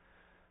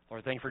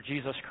 Lord, thank you for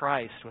Jesus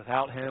Christ.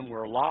 Without him,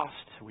 we're lost.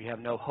 We have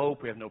no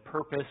hope. We have no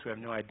purpose. We have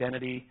no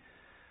identity.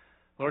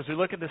 Lord, as we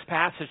look at this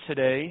passage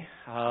today,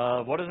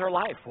 what is our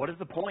life? What is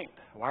the point?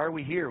 Why are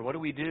we here? What do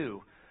we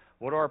do?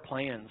 What are our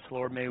plans?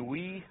 Lord, may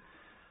we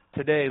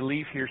today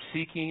leave here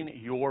seeking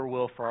your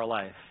will for our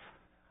life.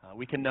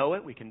 We can know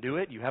it. We can do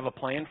it. You have a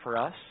plan for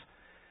us.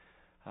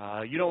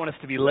 You don't want us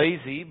to be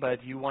lazy,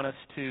 but you want us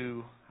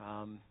to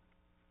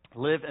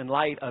live in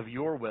light of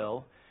your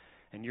will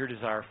and your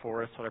desire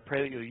for us. So I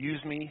pray that you'll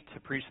use me to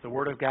preach the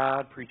Word of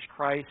God, preach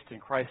Christ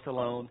and Christ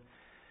alone.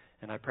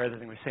 And I pray that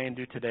everything we say and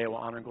do today will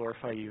honor and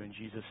glorify you in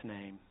Jesus'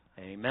 name.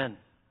 Amen.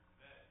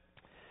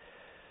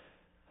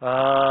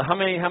 How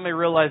many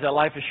realize that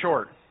life is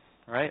short?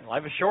 Right?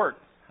 Life is short.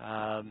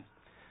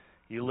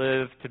 You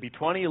live to be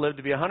 20, you live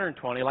to be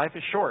 120. Life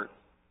is short.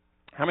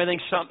 How many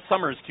think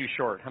summer is too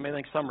short? How many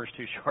think summer is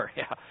too short?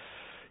 Yeah.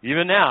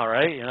 Even now,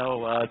 right?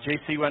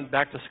 JC went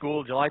back to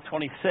school July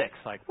 26th.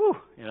 Like, whew,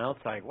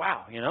 it's like,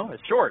 wow,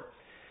 it's short.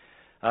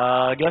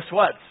 Guess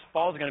what?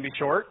 Fall's going to be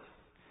short,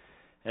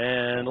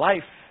 and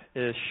life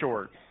is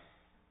short.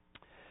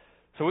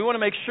 So we want to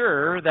make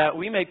sure that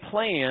we make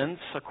plans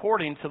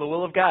according to the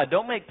will of God.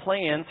 Don't make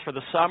plans for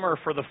the summer or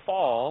for the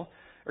fall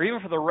or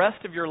even for the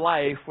rest of your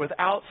life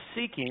without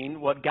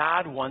seeking what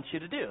God wants you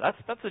to do. That's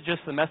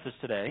just the message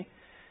today,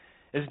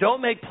 is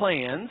don't make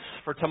plans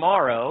for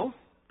tomorrow,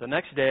 the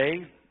next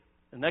day,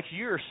 the next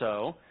year or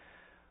so,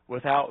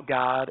 without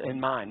God in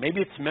mind. Maybe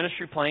it's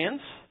ministry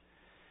plans.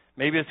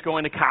 Maybe it's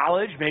going to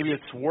college. Maybe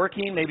it's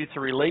working. Maybe it's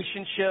a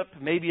relationship.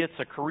 Maybe it's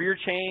a career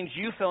change.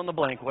 You fill in the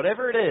blank.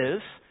 Whatever it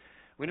is,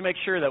 we need to make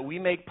sure that we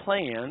make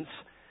plans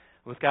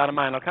with God in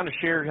mind. I'll kind of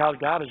share how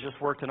God has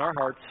just worked in our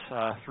hearts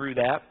through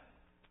that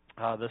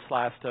this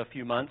last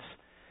few months.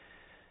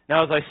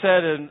 Now, as I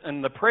said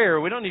in the prayer,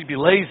 we don't need to be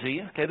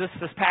lazy. Okay,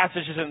 this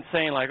passage isn't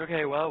saying like,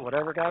 okay, well,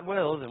 whatever God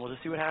wills, and we'll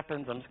just see what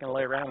happens. I'm just going to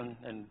lay around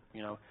and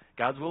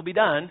God's will be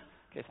done.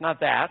 Okay, it's not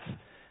that,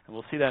 and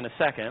we'll see that in a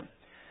second.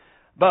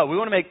 But we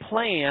want to make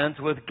plans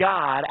with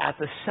God at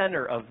the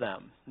center of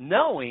them,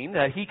 knowing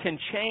that He can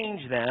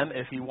change them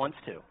if He wants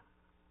to,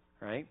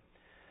 right?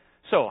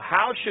 So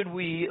how should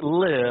we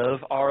live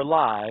our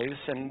lives,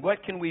 and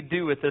what can we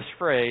do with this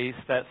phrase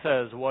that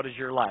says, what is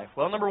your life?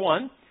 Well, number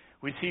one,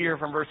 we see here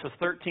from verses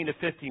 13 to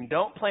 15,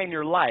 don't plan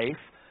your life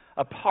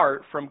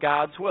apart from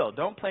God's will.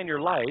 Don't plan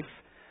your life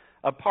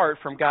apart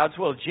from God's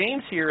will.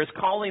 James here is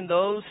calling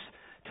those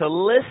to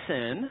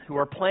listen who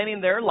are planning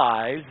their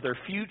lives, their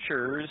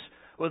futures,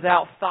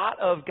 without thought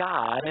of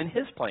God and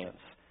His plans.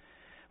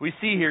 We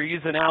see here,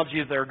 use the analogy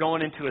of they're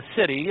going into a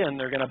city and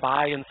they're going to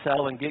buy and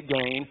sell and get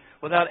gain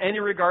without any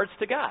regards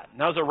to God.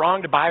 Now, is it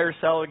wrong to buy or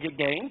sell or get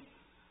gain?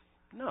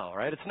 No,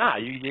 right? It's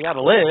not. You got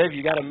to live.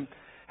 You got to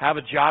have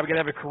a job. You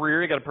got to have a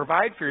career. You got to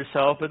provide for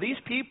yourself. But these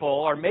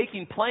people are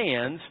making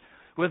plans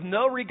with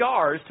no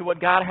regards to what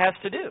God has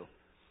to do.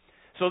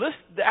 So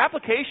the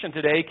application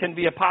today can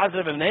be a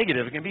positive and a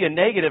negative. It can be a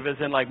negative as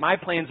in like my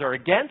plans are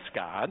against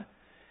God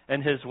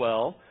and His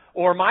will,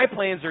 or my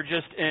plans are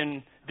just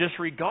in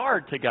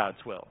disregard to God's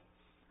will.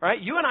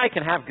 Right? You and I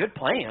can have good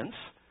plans.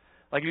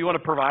 Like if you want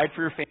to provide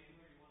for your family,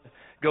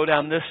 go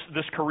down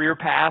this career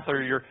path,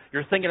 or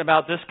you're thinking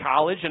about this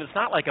college, and it's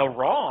not like a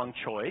wrong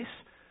choice,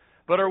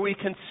 but are we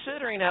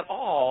considering at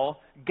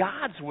all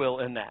God's will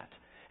in that?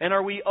 And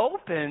are we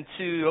open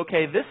to,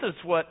 okay, this is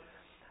what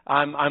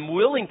I'm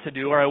willing to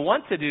do or I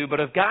want to do, but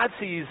if God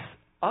sees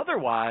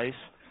otherwise,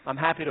 I'm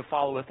happy to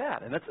follow with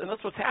that. And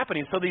that's what's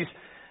happening. So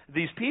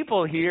these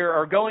people here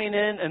are going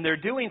in and they're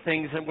doing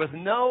things with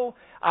no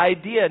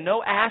idea,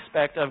 no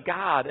aspect of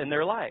God in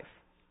their life.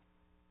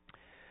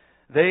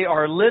 They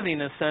are living,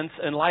 in a sense,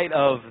 in light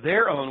of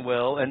their own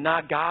will and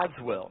not God's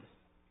will.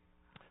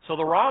 So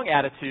the wrong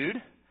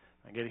attitude,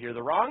 I get it here,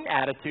 the wrong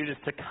attitude is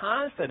to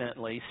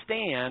confidently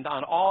stand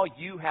on all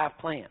you have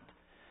planned.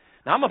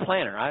 Now, I'm a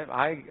planner.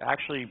 I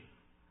actually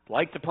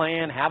like to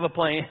plan, have a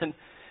plan,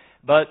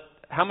 but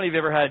how many of you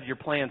ever had your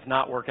plans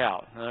not work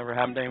out? Ever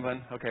happened to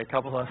anyone? Okay, a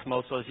couple of us,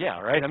 most of us,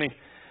 yeah, right? I mean,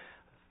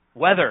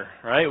 weather,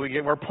 right?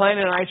 We're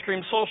planning an ice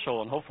cream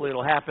social, and hopefully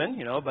it'll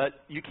happen, but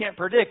you can't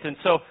predict. And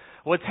so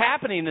what's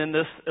happening in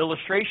this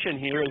illustration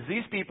here is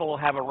these people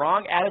have a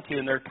wrong attitude,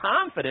 and they're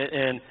confident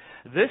in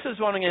this is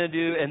what I'm going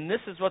to do, and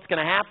this is what's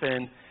going to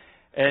happen,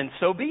 and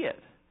so be it.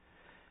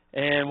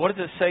 And what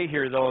does it say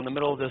here, though, in the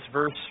middle of this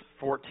verse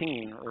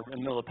 14, or in the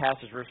middle of the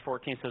passage, verse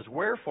 14 says,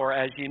 wherefore,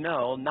 as you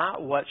know,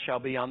 not what shall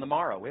be on the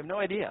morrow. We have no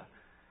idea.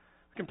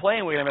 We can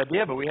plan, we have an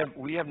idea, but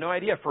we have no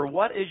idea. For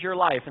what is your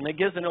life? And it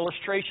gives an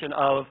illustration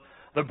of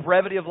the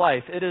brevity of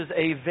life. It is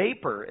a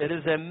vapor. It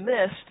is a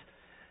mist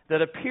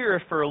that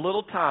appeareth for a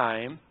little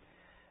time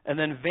and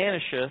then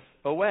vanisheth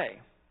away.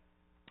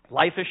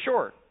 Life is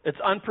short. It's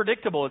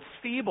unpredictable. It's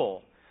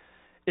feeble.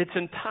 It's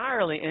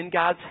entirely in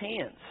God's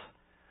hands.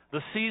 The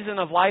season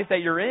of life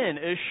that you're in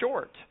is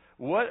short.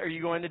 What are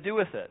you going to do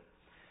with it?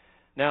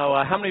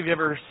 Now, how many of you have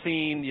ever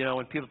seen,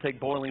 when people take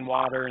boiling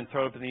water and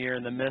throw it up in the air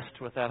in the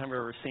mist with that? How many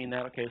have ever seen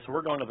that? Okay, so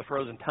we're going to the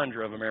frozen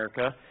tundra of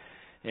America,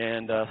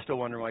 and still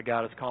wondering why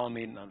God is calling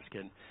me. No, I'm just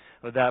kidding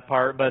with that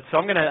part. But so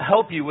I'm going to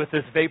help you with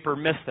this vapor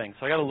mist thing.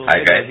 So I got a little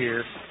video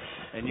here.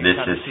 And you this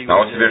can is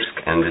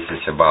Novosibirsk, and this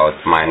is about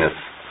minus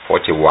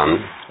 41.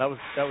 That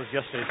was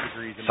yesterday's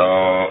degrees. So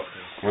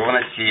we want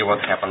to see what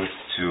happens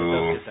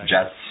to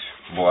just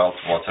boiled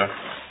water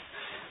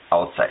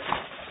outside.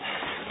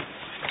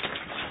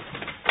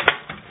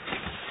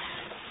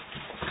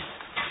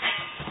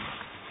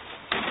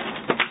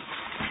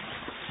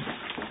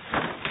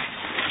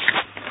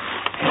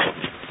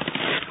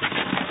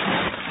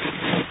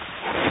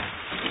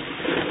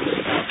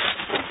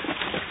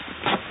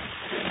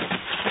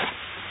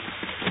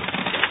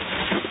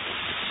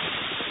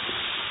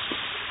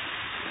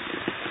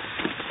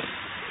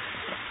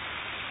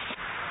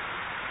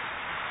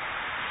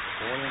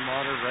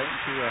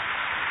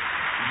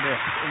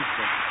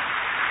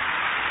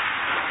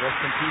 Rest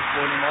in peace,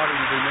 boiling water,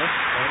 you do miss,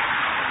 right?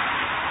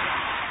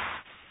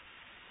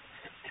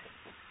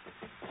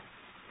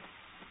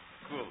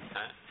 Cool,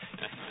 huh?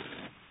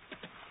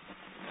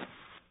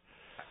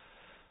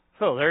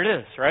 So there it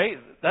is, right?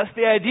 That's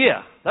the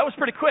idea. That was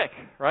pretty quick,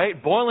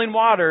 right? Boiling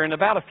water in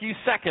about a few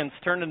seconds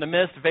turned into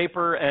mist,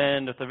 vapor,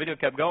 and if the video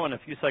kept going a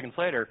few seconds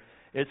later,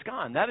 it's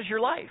gone. That is your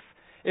life.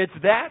 It's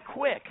that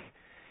quick.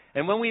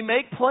 And when we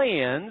make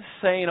plans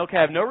saying, okay,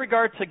 I have no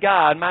regard to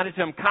God,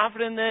 I'm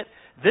confident that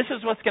this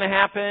is what's going to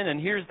happen, and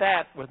here's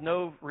that with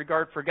no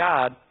regard for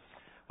God,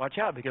 watch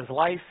out, because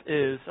life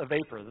is a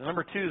vapor.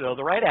 Number two, though,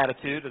 the right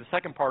attitude, or the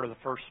second part of the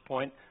first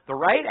point, the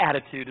right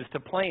attitude is to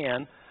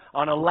plan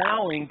on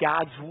allowing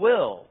God's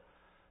will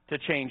to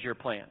change your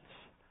plans.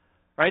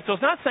 Right? So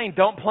it's not saying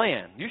don't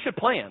plan. You should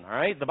plan, all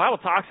right? The Bible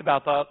talks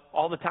about that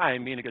all the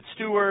time, being a good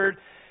steward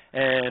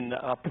and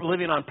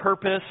living on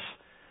purpose.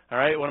 All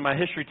right? One of my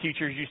history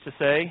teachers used to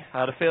say,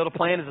 to fail to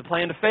plan is a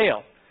plan to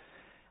fail.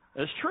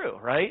 That's true,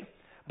 right?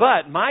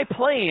 But my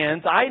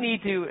plans, I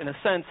need to, in a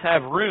sense,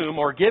 have room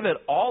or give it,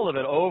 all of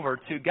it over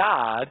to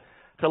God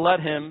to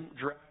let Him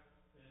direct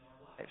in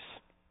our lives.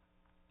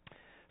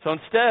 So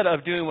instead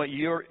of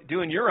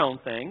doing your own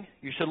thing,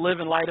 you should live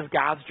in light of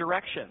God's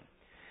direction.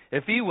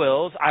 If He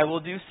wills, I will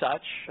do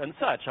such and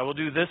such. I will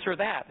do this or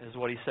that, is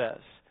what He says.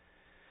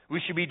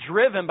 We should be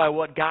driven by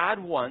what God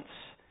wants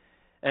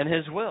and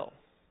His will.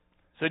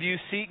 So do you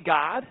seek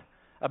God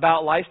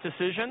about life's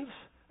decisions?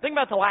 Think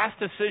about the last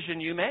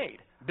decision you made,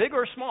 big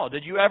or small.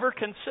 Did you ever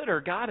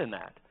consider God in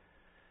that?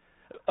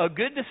 A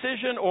good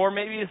decision, or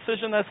maybe a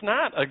decision that's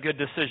not a good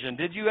decision.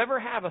 Did you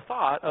ever have a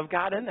thought of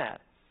God in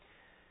that?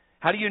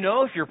 How do you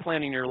know if you're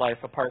planning your life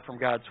apart from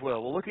God's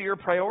will? Well, look at your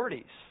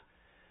priorities.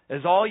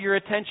 Is all your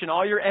attention,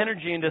 all your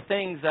energy into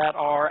things that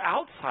are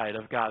outside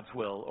of God's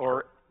will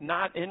or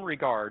not in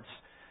regards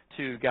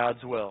to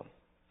God's will?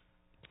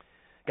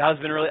 God's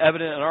been really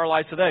evident in our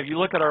lives today. If you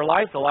look at our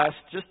life the last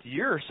just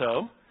year or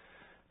so,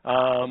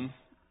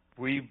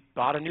 we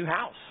bought a new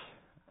house,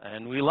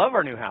 and we love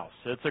our new house.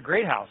 It's a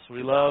great house.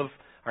 We love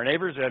our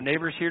neighbors. We have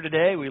neighbors here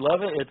today. We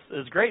love it.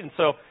 It's great. And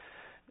so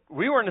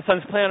we weren't, in a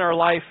sense, planning our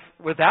life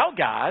without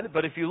God,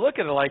 but if you look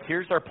at it like,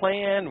 here's our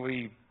plan,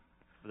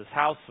 this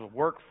house will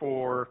work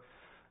for,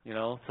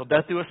 till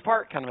death do us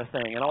part kind of a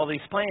thing, and all these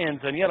plans,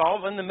 and yet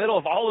all in the middle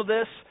of all of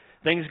this,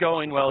 things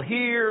going well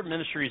here,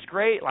 ministry's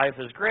great, life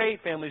is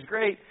great, family's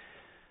great,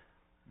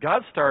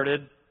 God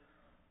started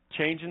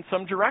changing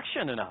some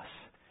direction in us.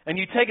 And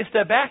you take a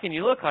step back and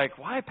you look like,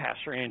 why,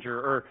 Pastor Andrew,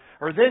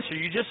 or this, or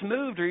you just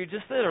moved, or you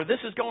just did, or this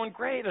is going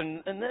great,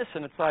 and this,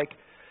 and it's like,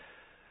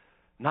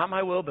 not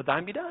my will, but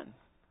thine be done.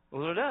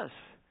 Well, it does.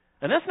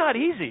 And that's not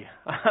easy.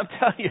 I'm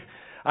telling you,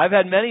 I've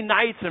had many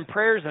nights and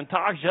prayers and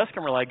talks, Jessica,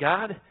 and we're like,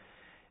 God,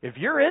 if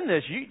you're in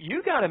this,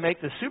 you got to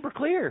make this super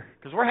clear,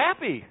 because we're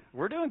happy.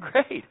 We're doing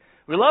great.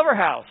 We love our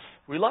house.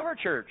 We love our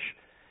church.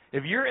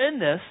 If you're in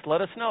this,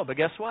 let us know. But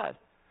guess what?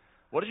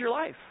 What is your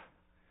life?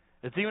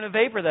 It's even a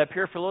vapor that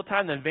appears for a little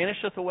time, then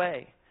vanisheth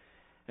away.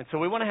 And so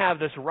we want to have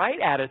this right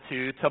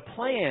attitude to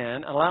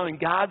plan, allowing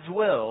God's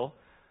will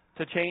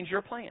to change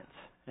your plans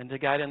and to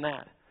guide in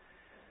that.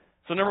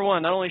 So number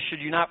one, not only should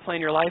you not plan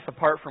your life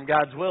apart from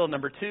God's will,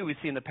 number two, we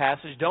see in the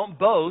passage, don't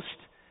boast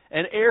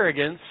in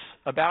arrogance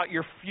about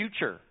your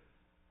future.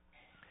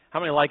 How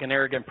many like an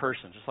arrogant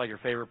person? Just like your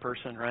favorite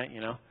person, right?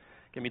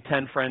 Give me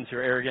 10 friends who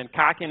are arrogant.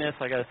 Cockiness,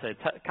 I got to say,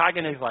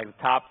 cockiness is like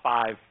the top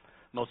 5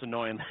 most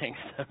annoying things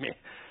to me.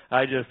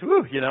 I just,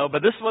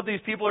 but this is what these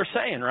people are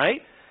saying, right?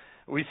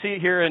 We see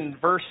it here in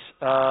verse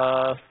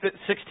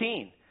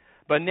 16.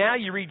 But now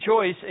you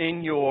rejoice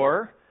in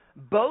your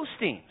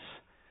boastings.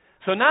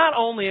 So not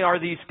only are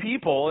these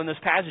people in this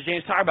passage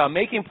James talking about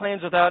making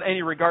plans without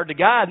any regard to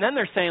God, and then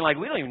they're saying like,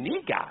 we don't even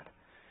need God.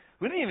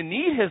 We don't even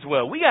need His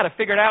will. We got to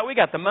figure it out. We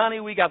got the money,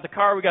 we got the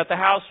car, we got the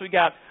house, we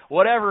got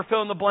whatever,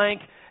 fill in the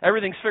blank.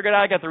 Everything's figured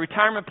out. I got the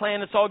retirement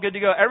plan. It's all good to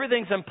go.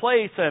 Everything's in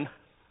place, and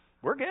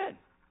we're good.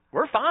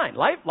 We're fine.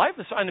 Life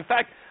is fine. In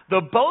fact, the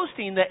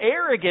boasting, the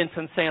arrogance,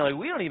 and saying like,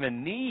 we don't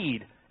even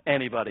need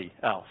anybody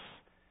else.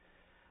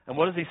 And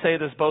what does he say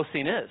this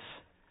boasting is?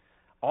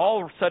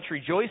 All such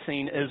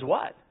rejoicing is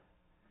what?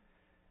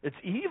 It's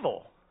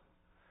evil.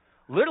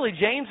 Literally,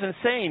 James is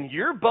saying,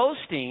 you're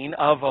boasting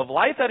of a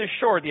life that is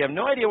short. You have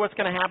no idea what's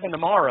going to happen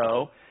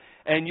tomorrow.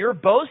 And you're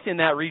boasting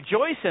that,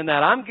 rejoicing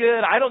that I'm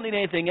good, I don't need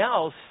anything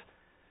else,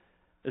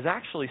 is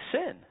actually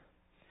sin.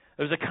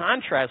 There's a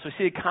contrast. We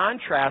see a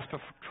contrast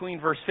between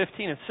verse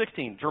 15 and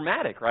 16.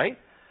 Dramatic, right?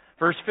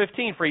 Verse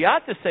 15, for you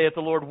ought to say, if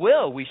the Lord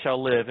will, we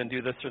shall live and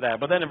do this or that.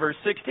 But then in verse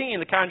 16,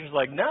 the contrast is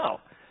like, no,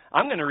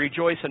 I'm going to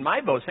rejoice in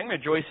my boasting. I'm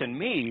going to rejoice in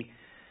me,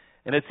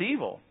 and it's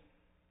evil.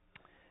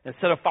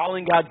 Instead of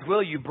following God's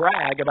will, you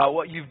brag about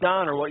what you've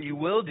done or what you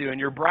will do, and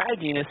your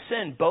bragging is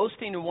sin.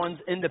 Boasting in one's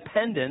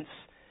independence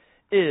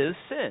is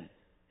sin.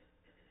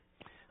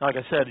 Like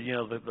I said,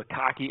 the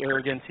cocky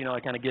arrogance,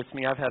 it kind of gets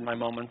me. I've had my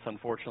moments,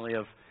 unfortunately,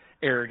 of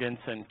arrogance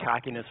and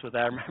cockiness with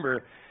that. I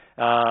remember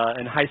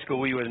in high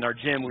school, in our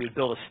gym, we would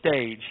build a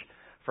stage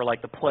for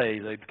like the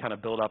plays. They'd kind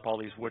of build up all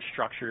these wood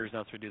structures, and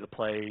that's where we do the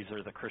plays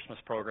or the Christmas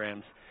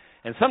programs.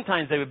 And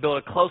sometimes they would build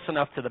it close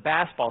enough to the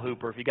basketball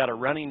hoop, or if you got a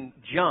running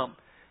jump,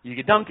 you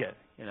could dunk it.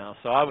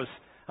 So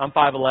I'm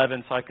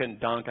 5'11", so I couldn't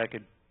dunk. I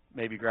could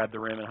maybe grab the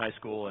rim in high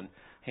school and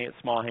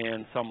small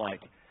hands. So I'm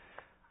like,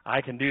 I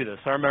can do this.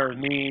 So I remember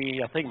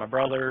me, I think my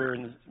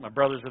brothers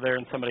were there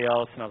and somebody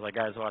else, and I was like,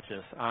 guys, watch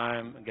this.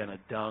 I'm going to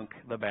dunk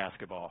the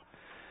basketball.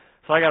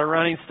 So I got a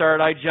running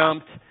start. I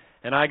jumped,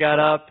 and I got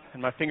up,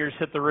 and my fingers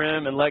hit the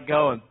rim and let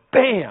go, and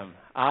bam!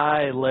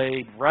 I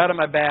laid right on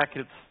my back.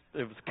 It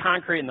was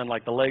concrete and then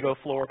like the Lego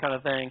floor kind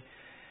of thing,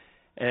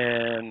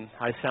 and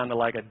I sounded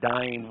like a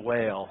dying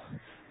whale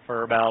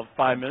for about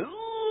 5 minutes.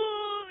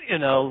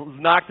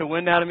 Knocked the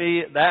wind out of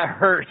me. That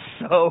hurt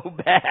so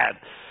bad.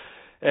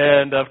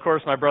 And, of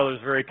course, my brother's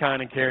very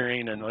kind and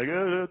caring and like,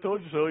 I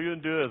told you so, you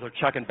didn't do it. They're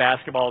chucking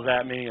basketballs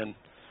at me and,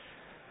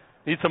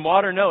 need some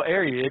water? No,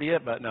 air, you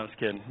idiot. But, no, I'm just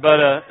kidding. But,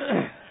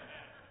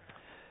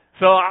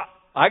 so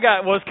I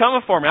got what was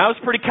coming for me. I was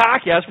pretty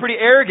cocky. I was pretty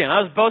arrogant.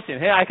 I was boasting,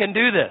 hey, I can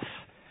do this.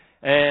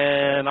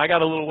 And I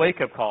got a little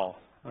wake-up call,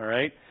 all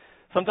right?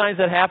 Sometimes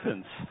that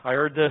happens. I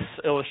heard this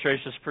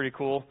illustration. It's pretty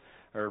cool,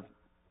 or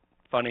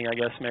funny, I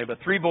guess, maybe. But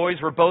 3 boys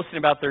were boasting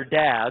about their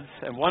dads,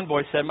 and one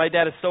boy said, my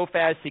dad is so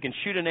fast he can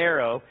shoot an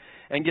arrow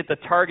and get the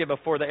target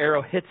before the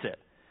arrow hits it.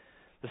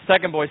 The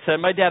second boy said,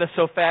 my dad is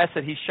so fast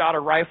that he shot a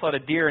rifle at a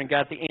deer and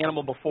got the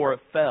animal before it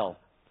fell.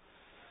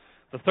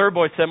 The third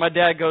boy said, my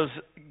dad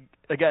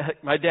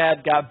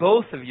got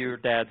both of your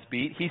dads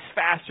beat. He's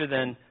faster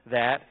than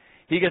that.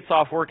 He gets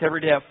off work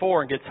every day at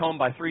 4 and gets home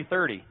by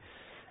 3:30.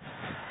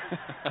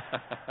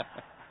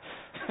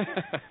 I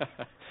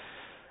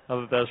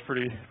thought that was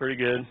pretty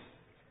good.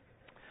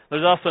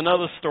 There's also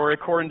another story.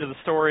 According to the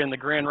story in the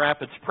Grand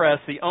Rapids Press,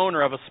 the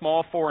owner of a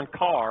small foreign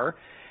car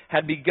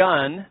had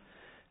begun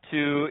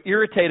to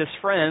irritate his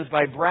friends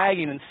by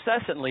bragging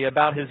incessantly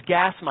about his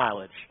gas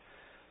mileage.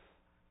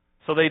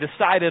 So they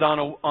decided on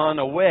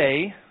a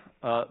way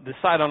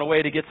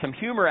to get some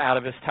humor out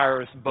of his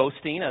tireless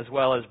boasting as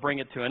well as bring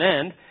it to an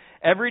end.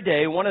 Every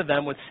day, one of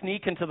them would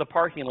sneak into the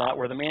parking lot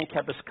where the man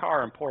kept his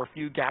car and pour a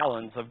few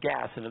gallons of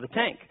gas into the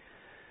tank.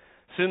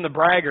 Soon the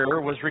bragger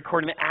was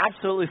recording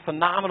absolutely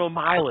phenomenal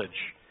mileage.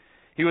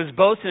 He was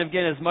boasting of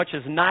getting as much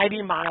as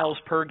 90 miles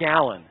per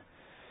gallon.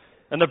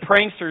 And the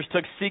pranksters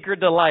took secret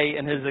delight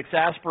in his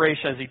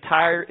exasperation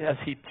as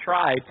he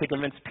tried to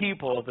convince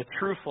people of the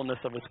truthfulness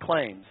of his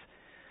claims.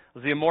 It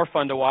was even more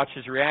fun to watch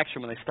his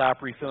reaction when they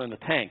stopped refilling the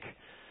tank.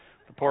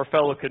 The poor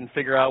fellow couldn't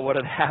figure out what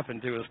had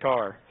happened to his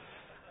car.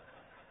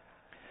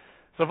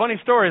 So funny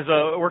stories,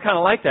 we're kind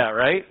of like that,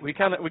 right? We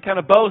kind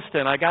of boast,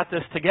 and I got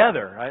this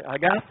together. I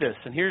got this,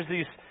 and here's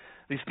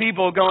these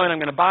people going, I'm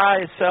going to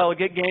buy, sell,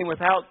 get gain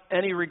without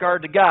any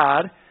regard to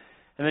God.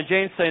 And then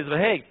James says, but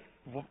hey,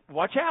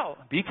 watch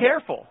out, be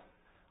careful.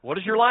 What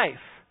is your life?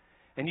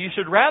 And you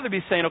should rather be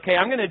saying, okay,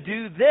 I'm going to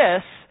do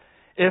this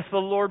if the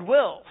Lord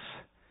wills.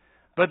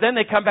 But then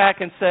they come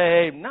back and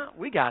say, no,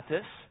 we got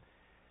this.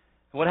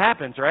 What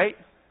happens, right?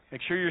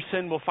 Make sure your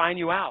sin will find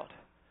you out.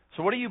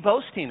 So what are you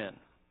boasting in?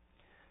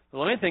 The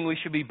only thing we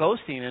should be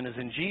boasting in is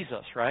in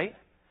Jesus, right?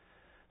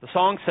 The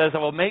song says, I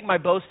will make my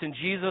boast in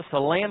Jesus, the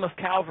Lamb of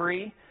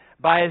Calvary.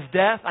 By his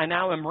death I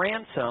now am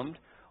ransomed,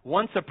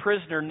 once a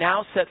prisoner,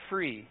 now set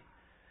free.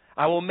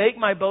 I will make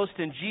my boast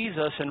in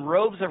Jesus in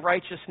robes of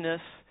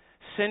righteousness,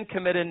 sin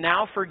committed,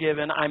 now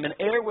forgiven. I'm an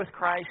heir with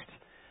Christ,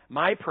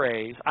 my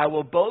praise. I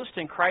will boast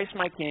in Christ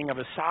my King, of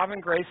his sovereign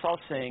grace I'll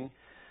sing,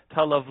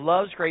 tell of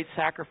love's great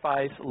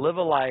sacrifice, live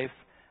a life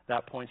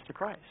that points to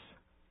Christ.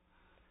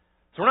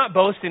 So we're not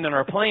boasting in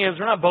our plans,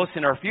 we're not boasting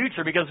in our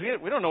future, because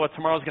we don't know what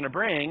tomorrow's going to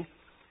bring.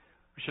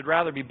 We should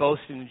rather be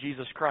boasting in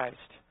Jesus Christ.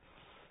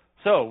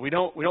 So we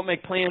don't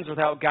make plans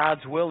without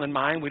God's will in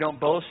mind. We don't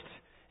boast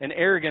in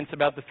arrogance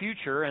about the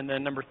future. And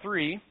then number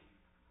 3,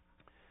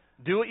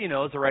 do what you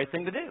know is the right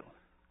thing to do.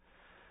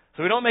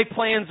 So we don't make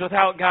plans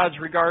without God's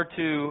regard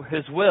to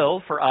his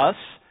will for us,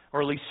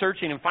 or at least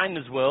searching and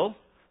finding his will.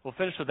 We'll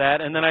finish with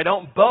that. And then I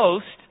don't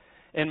boast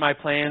in my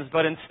plans,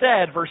 but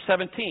instead, verse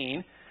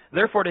 17,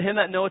 therefore to him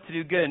that knoweth to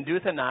do good and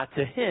doeth it not,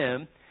 to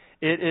him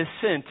it is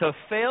sin. To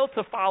fail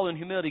to follow in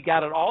humility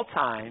God at all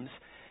times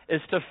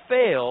is to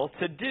fail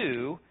to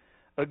do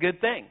a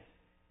good thing.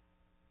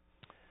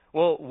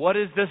 Well, what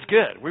is this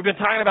good? We've been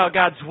talking about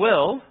God's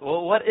will.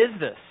 Well, what is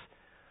this?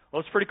 Well,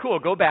 it's pretty cool.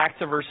 Go back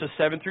to verses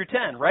 7 through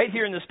 10. Right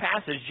here in this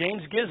passage,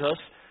 James gives us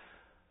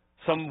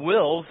some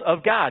wills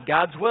of God,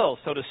 God's will,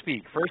 so to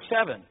speak. Verse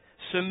 7,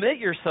 submit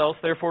yourselves,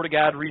 therefore, to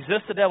God.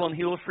 Resist the devil, and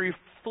he will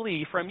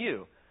flee from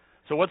you.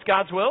 So what's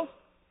God's will?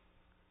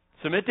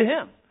 Submit to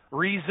him.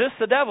 Resist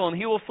the devil, and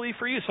he will flee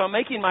for you. So I'm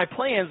making my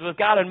plans with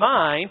God in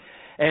mind,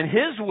 and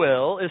his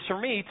will is for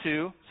me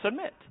to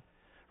submit.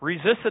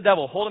 Resist the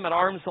devil. Hold him at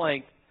arm's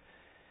length,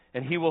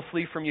 and he will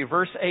flee from you.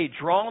 Verse 8,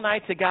 draw nigh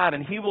to God,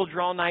 and he will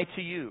draw nigh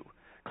to you.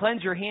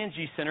 Cleanse your hands,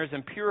 ye sinners,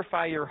 and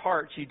purify your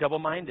hearts, ye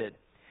double-minded.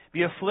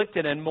 Be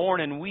afflicted and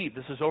mourn and weep.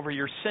 This is over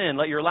your sin.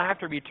 Let your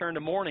laughter be turned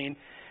to mourning,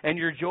 and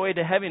your joy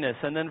to heaviness.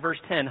 And then verse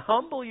 10,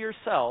 humble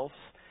yourselves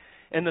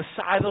in the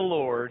sight of the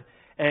Lord,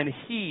 and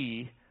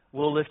He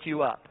will lift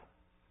you up.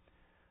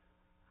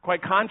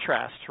 Quite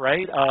contrast,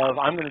 right, of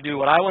I'm going to do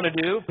what I want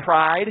to do,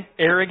 pride,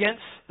 arrogance,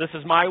 this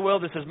is my will,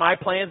 this is my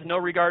plans, no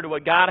regard to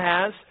what God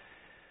has.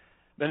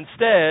 But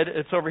instead,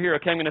 it's over here,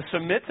 okay, I'm going to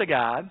submit to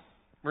God,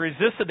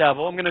 resist the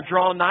devil, I'm going to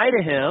draw nigh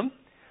to Him,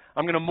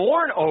 I'm going to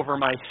mourn over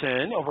my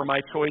sin, over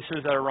my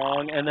choices that are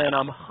wrong, and then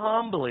I'm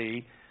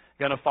humbly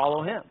going to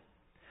follow Him.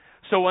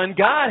 So when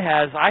God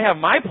has, I have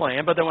my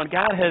plan, but then when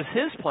God has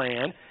His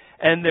plan,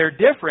 and they're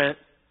different,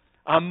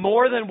 I'm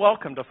more than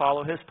welcome to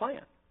follow His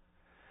plan.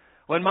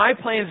 When my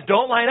plans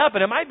don't line up,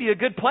 and it might be a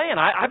good plan,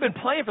 I've been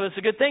praying for this,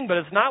 a good thing, but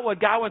it's not what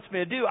God wants me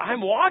to do.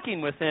 I'm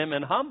walking with Him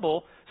in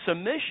humble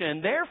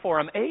submission. Therefore,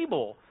 I'm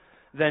able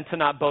then to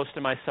not boast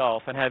in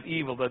myself and have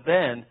evil, but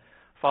then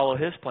follow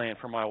His plan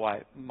for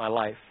my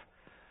life.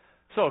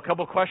 So, a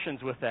couple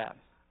questions with that.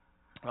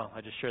 Well,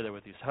 I just shared that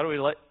with you. So how do we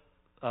let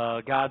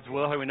God's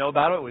will, how do we know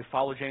about it? We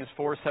follow James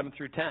 4, 7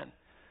 through 10.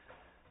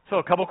 So,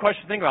 a couple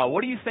questions to think about.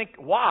 What do you think,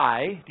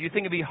 why do you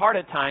think it'd be hard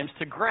at times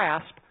to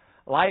grasp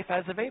life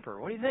as a vapor?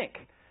 What do you think?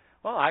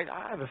 Well, I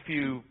have a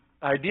few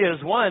ideas.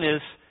 One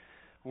is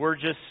we're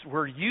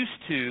used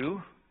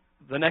to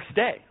the next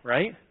day,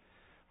 right?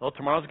 Well,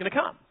 tomorrow's going to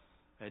come.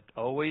 It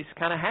always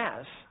kind of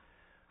has.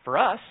 For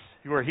us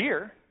who are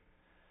here,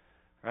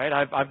 right?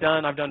 I've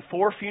done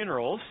 4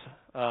 funerals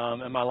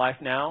in my life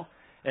now,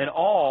 and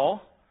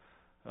all,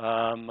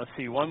 let's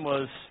see, one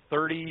was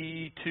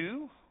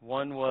 32,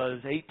 one was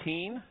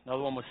 18,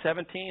 another one was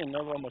 17, and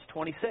another one was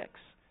 26.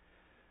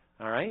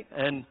 All right,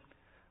 and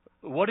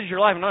what is your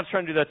life? I'm not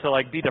trying to do that to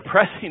like be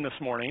depressing this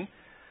morning,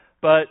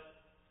 but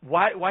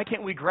why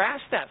can't we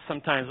grasp that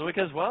sometimes?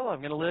 Because, well, I'm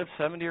going to live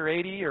 70 or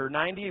 80 or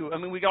 90. I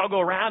mean, we all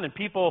go around, and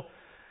people,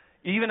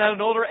 even at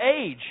an older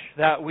age,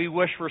 that we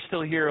wish were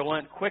still here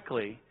went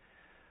quickly.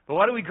 But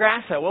why do we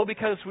grasp that? Well,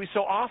 because we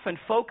so often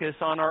focus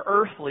on our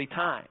earthly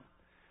time.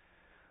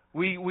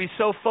 We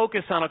so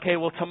focus on, okay,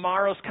 well,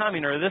 tomorrow's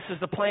coming, or this is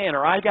the plan,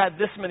 or I got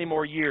this many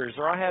more years,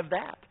 or I have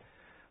that.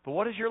 But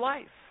what is your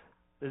life?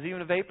 It's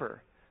even a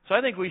vapor. So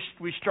I think we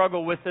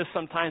struggle with this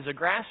sometimes to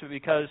grasp it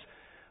because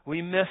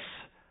we miss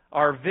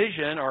our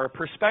vision, our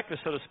perspective,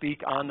 so to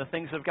speak, on the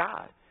things of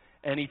God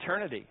and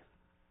eternity.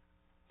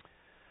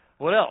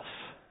 What else?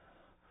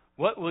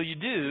 What will you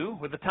do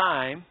with the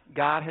time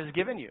God has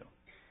given you?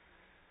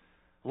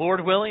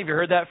 Lord willing, have you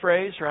heard that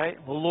phrase, right?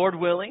 Well, Lord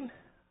willing,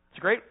 it's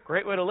a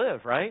great way to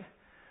live, right?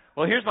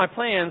 Well, here's my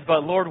plans,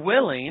 but Lord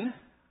willing,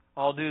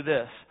 I'll do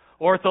this.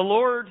 Or if the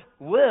Lord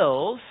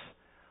wills,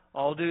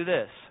 I'll do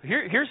this.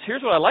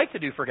 Here's what I like to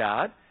do for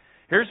God.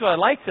 Here's what I'd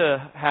like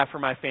to have for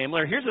my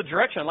family. Or here's the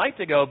direction I'd like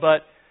to go,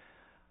 but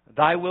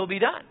thy will be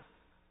done.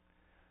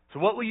 So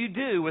what will you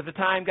do with the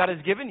time God has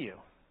given you?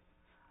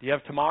 Do you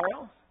have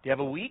tomorrow? Do you have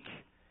a week?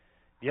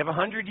 Do you have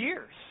 100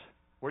 years?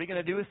 What are you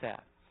going to do with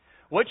that?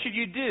 What should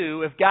you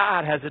do if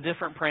God has a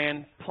different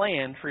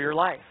plan for your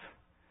life?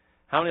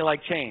 How many like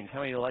change?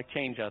 How many like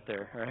change out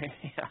there, right?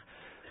 Yeah.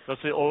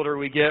 Especially the older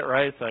we get,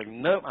 right? It's like,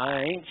 nope,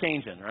 I ain't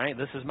changing, right?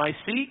 This is my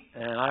seat,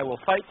 and I will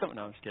fight something.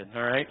 No, I'm just kidding,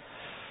 all right?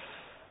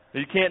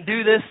 You can't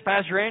do this,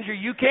 Pastor Andrew.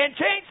 You can't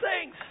change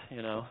things.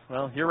 You know,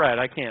 well, you're right,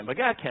 I can, but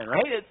God can,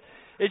 right?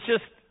 It's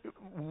just,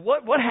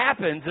 what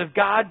happens if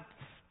God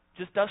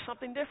just does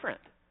something different?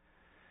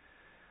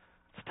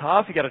 It's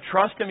tough. You got to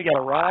trust Him. You got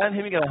to rely on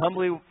Him. You got to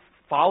humbly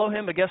follow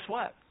Him. But guess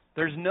what?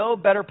 There's no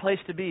better place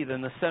to be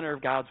than the center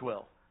of God's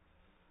will.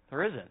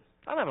 There isn't.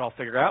 I don't have it all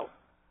figured out.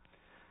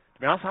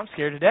 To be honest, I'm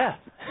scared to death.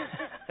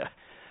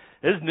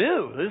 It's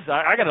new.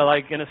 I got to,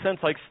 like, in a sense,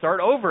 like start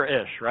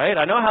over-ish, right?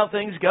 I know how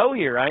things go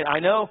here. I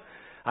know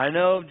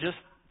just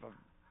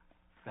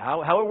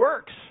how it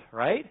works,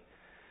 right?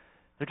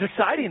 It's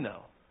exciting,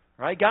 though,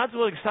 right? God's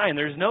will is exciting.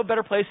 There's no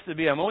better place to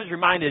be. I'm always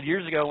reminded,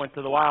 years ago, I went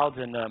to the wilds,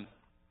 and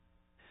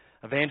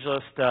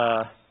evangelist,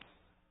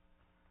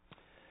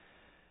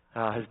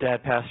 his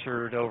dad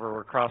pastored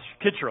over across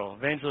Kittrell.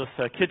 Evangelist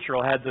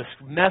Kittrell had this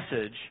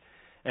message,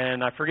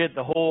 and I forget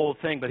the whole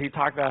thing, but he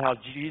talked about how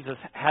Jesus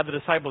had the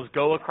disciples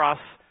go across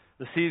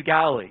the Sea of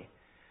Galilee.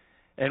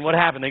 And what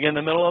happened? They get in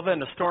the middle of it,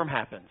 and a storm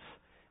happens.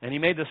 And he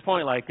made this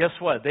point, like, guess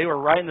what? They were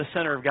right in the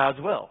center of God's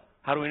will.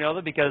 How do we know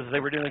that? Because they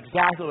were doing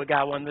exactly what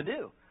God wanted to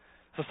do.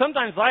 So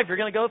sometimes in life, you're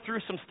going to go through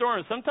some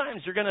storms.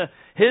 Sometimes you're going to,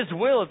 His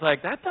will is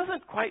like, that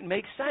doesn't quite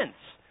make sense.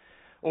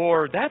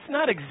 Or that's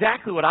not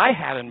exactly what I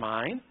had in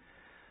mind.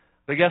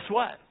 But guess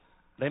what?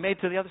 They made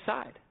it to the other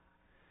side.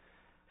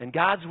 And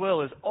God's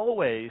will is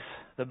always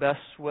the best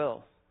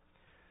will.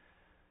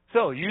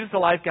 So use the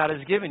life God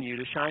has given you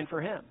to shine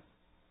for Him.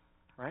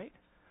 Right?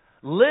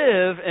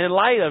 Live in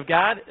light of,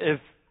 God, if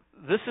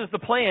this is the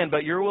plan,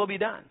 but your will be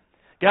done.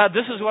 God,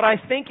 this is what I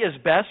think is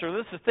best, or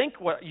this is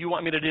what you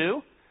want me to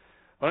do,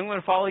 but I'm going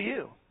to follow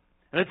you.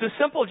 And it's as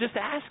simple as just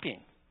asking.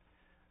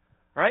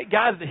 Right?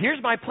 God,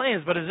 here's my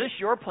plans, but is this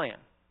your plan?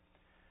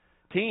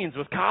 Teens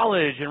with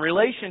college and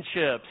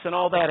relationships and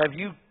all that, have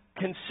you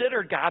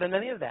considered God in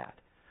any of that?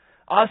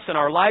 Us and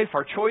our life,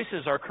 our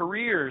choices, our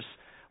careers,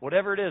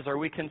 whatever it is, are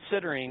we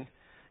considering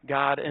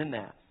God in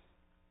that?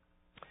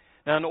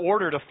 Now, in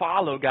order to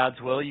follow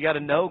God's will, you got to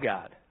know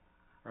God,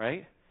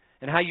 right?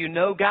 And how you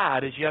know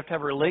God is you have to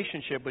have a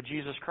relationship with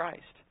Jesus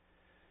Christ.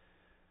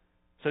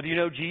 So do you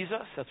know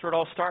Jesus? That's where it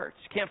all starts.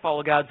 You can't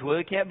follow God's will.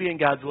 You can't be in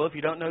God's will if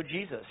you don't know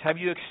Jesus. Have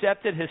you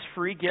accepted His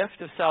free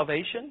gift of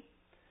salvation?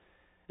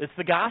 It's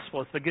the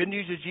gospel. It's the good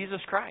news of Jesus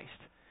Christ.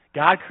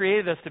 God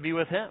created us to be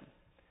with Him.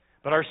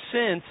 But our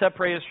sins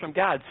separate us from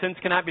God. Sins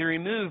cannot be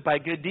removed by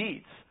good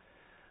deeds.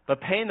 But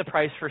paying the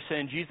price for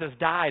sin, Jesus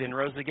died and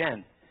rose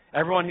again.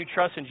 Everyone who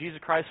trusts in Jesus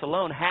Christ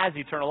alone has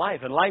eternal life.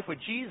 And life with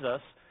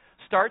Jesus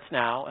starts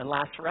now and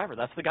lasts forever.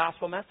 That's the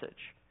gospel message.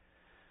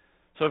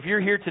 So if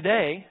you're here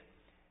today,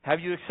 have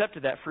you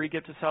accepted that free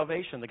gift of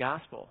salvation, the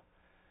gospel?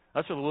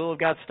 That's where the will of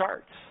God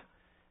starts,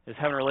 is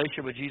having a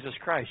relationship with Jesus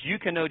Christ. You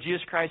can know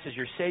Jesus Christ as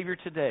your Savior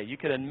today. You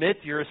can admit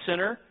you're a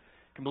sinner,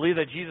 you can believe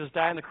that Jesus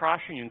died on the cross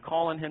for you, and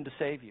call on Him to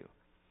save you.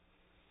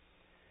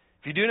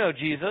 If you do know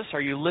Jesus, are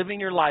you living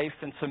your life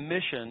in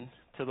submission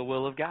to the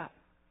will of God?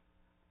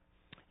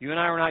 You and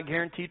I are not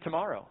guaranteed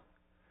tomorrow.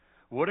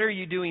 What are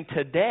you doing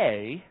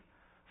today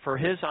for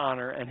His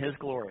honor and His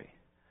glory?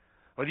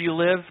 Whether you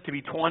live to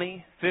be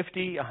 20,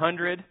 50,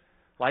 100,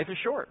 life is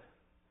short.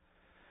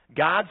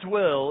 God's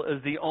will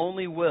is the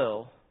only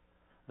will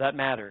that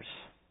matters.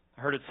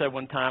 I heard it said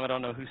one time, I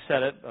don't know who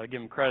said it, I'll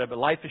give him credit, but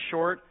life is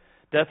short,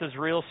 death is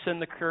real, sin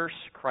the curse,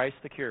 Christ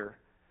the cure.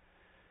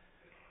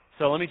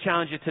 So let me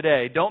challenge you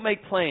today. Don't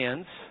make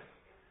plans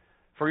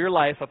for your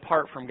life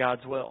apart from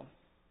God's will.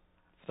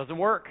 It doesn't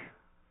work.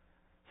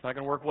 It's not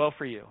going to work well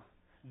for you.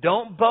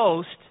 Don't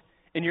boast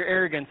in your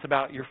arrogance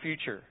about your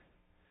future.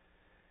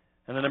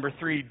 And then number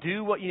 3,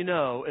 do what you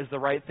know is the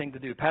right thing to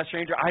do. Pastor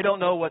Andrew, I don't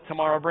know what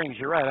tomorrow brings.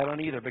 You're right, I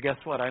don't either. But guess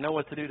what? I know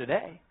what to do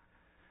today.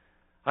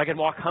 I can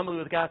walk humbly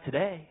with God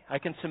today. I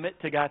can submit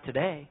to God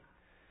today.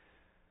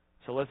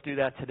 So let's do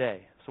that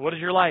today. So what is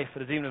your life?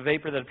 It is even a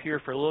vapor that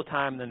appeareth for a little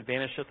time and then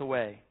vanisheth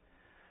away.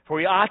 For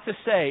we ought to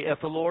say, if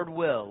the Lord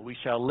will, we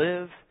shall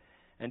live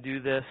and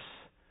do this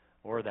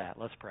or that.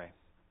 Let's pray.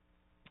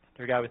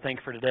 Dear God, we thank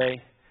you for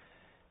today.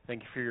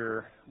 Thank you for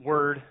your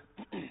word.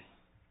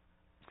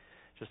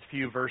 Just a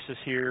few verses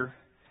here.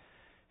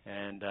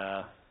 And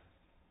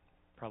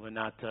probably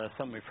not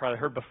something we've probably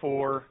heard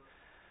before.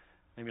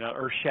 Maybe not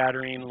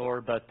earth-shattering,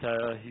 Lord, but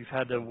you've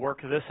had to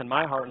work this in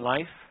my heart and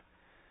life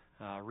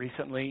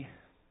recently.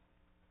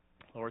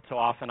 Lord, so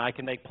often I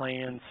can make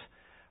plans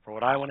for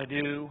what I want to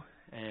do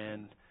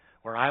and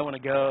where I want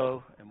to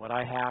go and what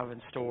I have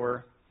in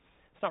store.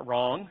 It's not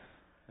wrong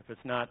if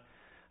it's not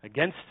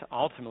against,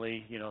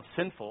 ultimately,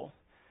 sinful.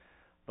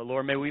 But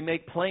Lord, may we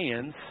make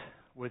plans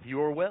with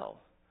your will.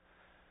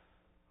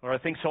 Lord,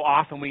 I think so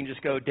often we can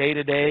just go day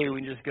to day,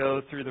 we can just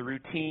go through the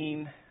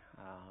routine.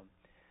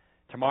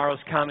 Tomorrow's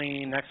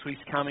coming, next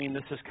week's coming,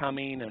 this is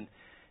coming,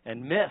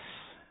 and miss,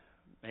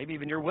 maybe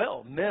even your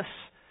will, miss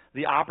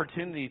the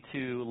opportunity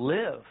to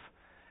live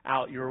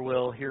out your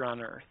will here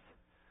on earth.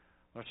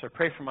 Lord, so I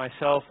pray for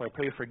myself. I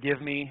pray you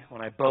forgive me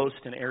when I boast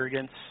in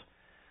arrogance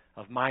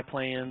of my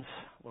plans.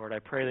 Lord, I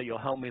pray that you'll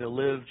help me to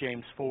live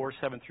James 4,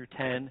 7 through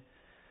 10,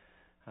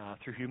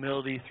 through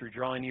humility, through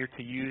drawing near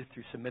to you,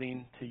 through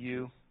submitting to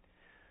you.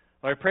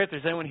 Lord, I pray if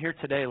there's anyone here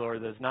today,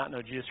 Lord, that does not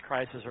know Jesus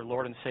Christ as their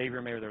Lord and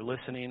Savior, maybe they're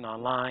listening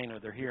online or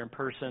they're here in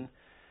person.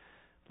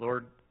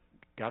 Lord,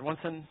 God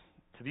wants them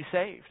to be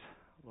saved.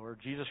 Lord,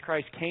 Jesus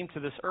Christ came to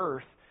this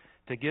earth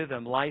to give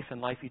them life and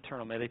life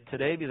eternal. May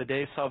today be the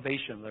day of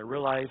salvation. They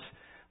realize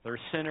they're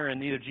a sinner in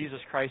need of Jesus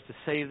Christ to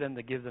save them,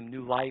 to give them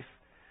new life.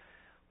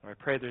 Lord,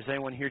 I pray if there's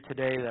anyone here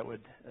today that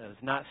is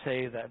not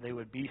saved, that they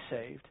would be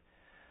saved.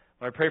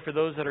 Lord, I pray for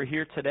those that are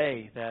here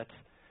today that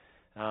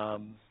are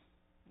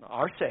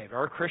saved,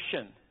 are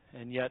Christian,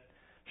 and yet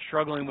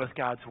struggling with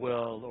God's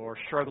will or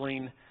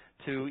struggling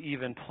to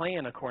even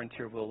plan according to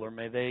your will. Lord,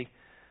 may they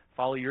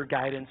follow your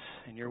guidance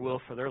and your will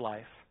for their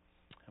life.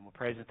 And we'll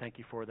praise and thank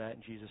you for that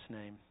in Jesus'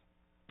 name.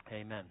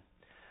 Amen.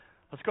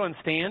 Let's go and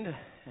stand,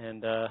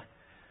 and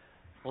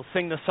we'll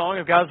sing the song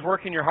of God's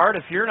work in your heart.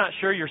 If you're not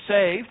sure you're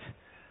saved,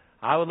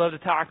 I would love to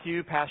talk to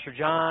you, Pastor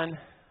John,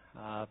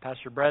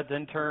 Pastor Brett, the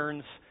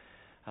interns.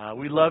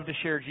 We'd love to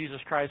share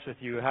Jesus Christ with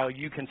you, how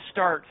you can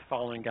start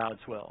following God's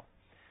will.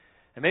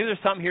 And maybe there's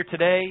something here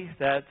today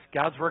that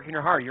God's working in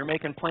your heart. You're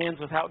making plans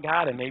without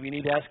God, and maybe you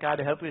need to ask God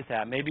to help you with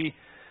that. Maybe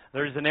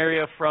there's an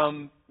area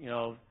from,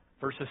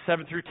 verses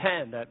 7 through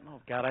 10 that,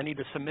 oh, God, I need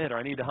to submit or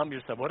I need to humble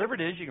yourself. Whatever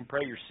it is, you can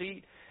pray your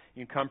seat.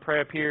 You can come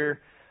pray up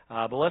here.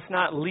 But let's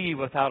not leave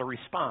without a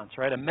response,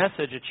 right? A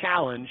message, a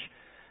challenge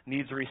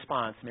needs a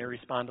response. May we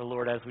respond to the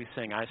Lord as we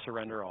sing, I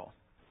surrender all.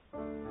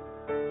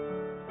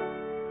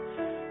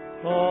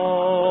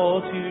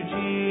 All to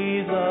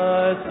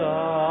Jesus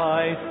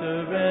I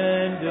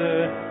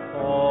surrender,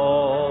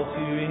 all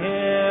to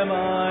Him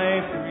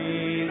I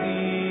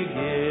freely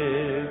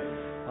give.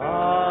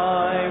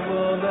 I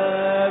will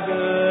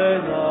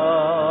ever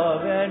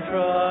love and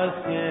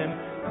trust Him,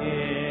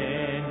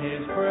 in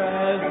His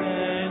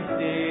presence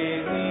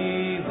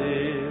daily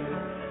live.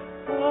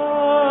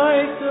 I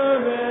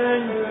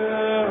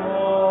surrender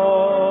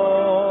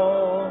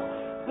all,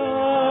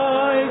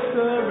 I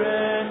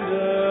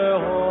surrender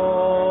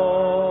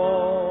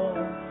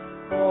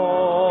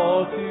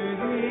all to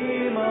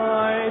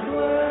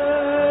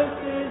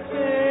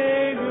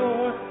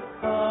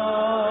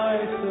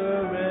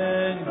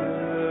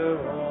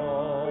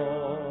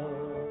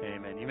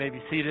may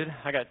be seated.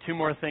 I got two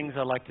more things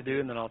I'd like to do,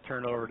 and then I'll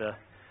turn it over to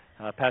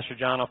Pastor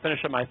John. I'll finish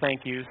up my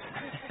thank yous.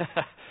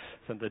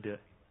 Since I did.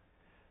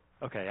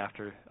 Okay,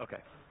 after. Okay,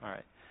 all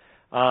right.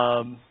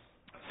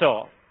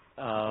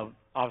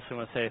 Obviously, I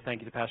want to say thank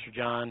you to Pastor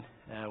John.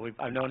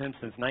 I've known him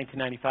since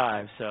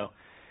 1995, so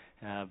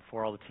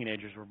before all the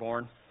teenagers were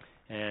born,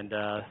 and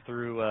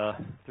through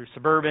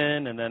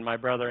Suburban, and then my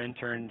brother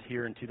interned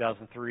here in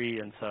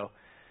 2003, and so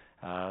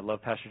I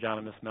love Pastor John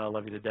and Miss Mel.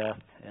 Love you to death,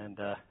 and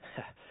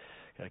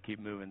gotta keep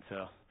moving.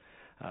 So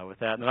with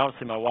that, and then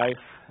obviously my wife.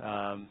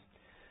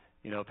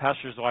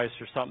 Pastor's wives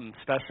are something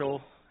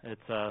special.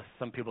 It's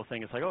some people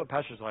think it's like, oh,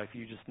 pastor's wife,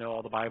 you just know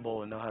all the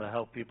Bible and know how to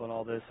help people and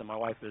all this. And my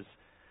wife is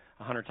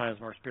 100 times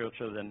more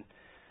spiritual than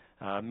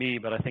me,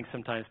 but I think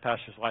sometimes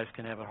pastors' wives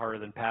can have it harder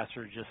than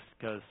pastors just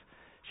because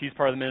she's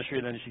part of the ministry.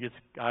 And then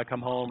I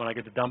come home and I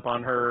get to dump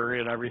on her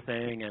and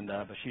everything. And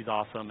but she's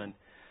awesome, and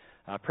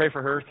pray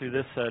for her through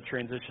this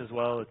transition as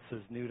well. It's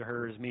as new to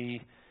her as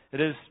me.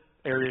 It is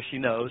area she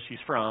knows she's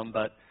from,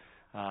 but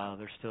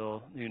there's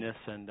still newness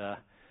and.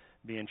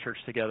 Be in church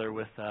together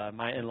with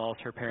my in-laws,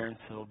 her parents.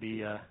 It'll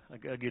be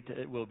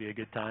it will be a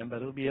good time, but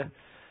it'll be a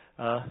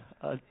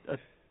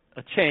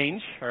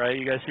change. All right,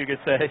 you could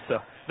say. So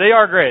they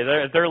are great.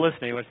 They're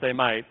listening, which they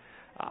might.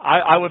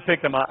 I would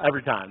pick them up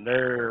every time.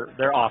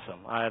 They're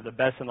awesome. I have the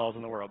best in-laws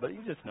in the world. But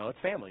you just know it's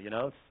family,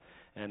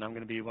 and I'm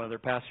going to be one of their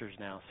pastors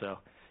now. So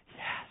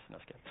yes, no,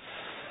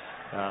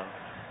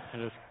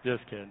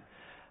 just kidding.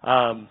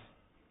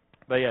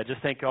 But yeah,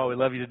 just thank you all. We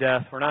love you to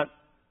death. We're not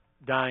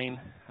dying,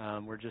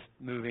 we're just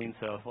moving.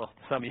 So, well,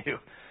 some of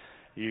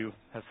you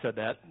have said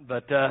that,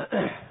 but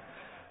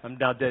I'm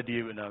not dead to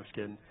you. But no, I'm just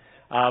kidding.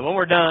 When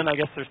we're done, I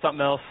guess there's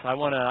something else. As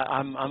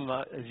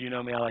you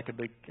know me,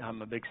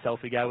 I'm a big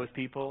selfie guy with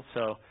people.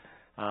 So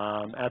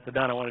at the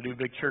done, I want to do a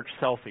big church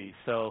selfie.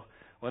 So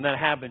when that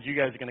happens, you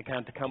guys are going to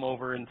kind of come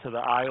over into the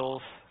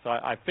aisles. So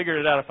I figured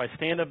it out. If I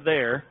stand up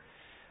there,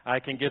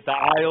 I can get the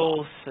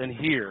aisles in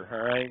here.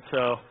 All right.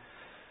 So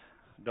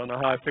don't know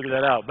how I figured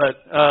that out,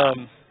 but.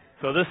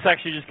 So this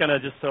section is going to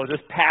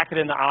just pack it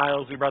in the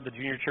aisles. We brought the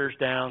junior church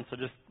down, so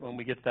just when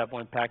we get to that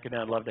point, pack it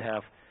down. I'd love to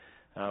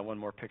have one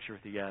more picture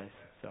with you guys.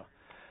 So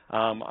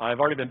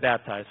I've already been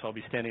baptized, so I'll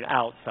be standing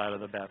outside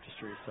of the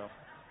baptistry. So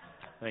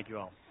thank you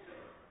all.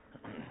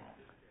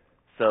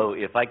 So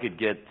if I could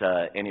get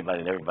anybody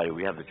and everybody,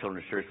 we have the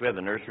children's church. We have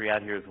the nursery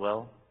out here as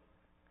well.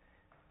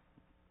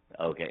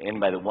 Okay,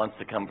 anybody that wants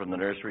to come from the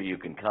nursery, you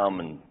can come,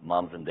 and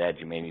moms and dads,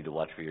 you may need to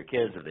watch for your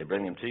kids if they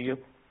bring them to you,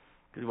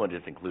 because we want to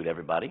just include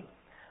everybody.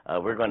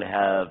 We're going to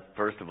have,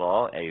 first of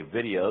all, a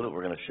video that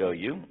we're going to show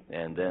you,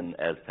 and then,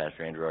 as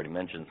Pastor Andrew already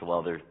mentioned, so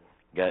while they're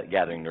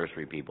gathering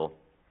nursery people,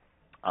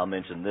 I'll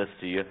mention this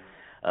to you.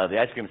 The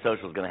ice cream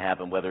social is going to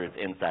happen whether it's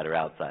inside or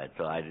outside,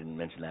 so I didn't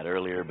mention that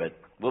earlier, but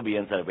we'll be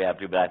inside if we have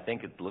to, but I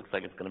think it looks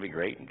like it's going to be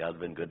great, and God's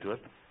been good to us.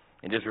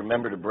 And just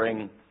remember to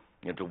bring,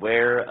 to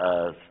wear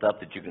stuff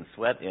that you can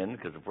sweat in,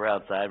 because if we're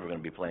outside, we're going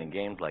to be playing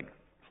games like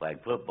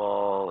flag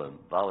football and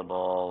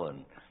volleyball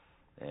and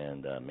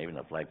maybe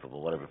not flag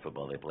football, whatever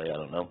football they play, I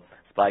don't know,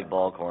 spike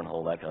ball,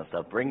 cornhole, that kind of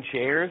stuff. Bring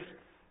chairs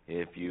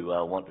if you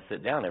want to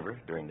sit down ever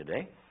during the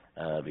day,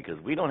 because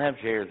we don't have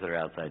chairs that are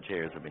outside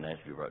chairs. It would be nice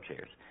if you brought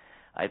chairs.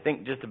 I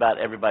think just about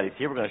everybody's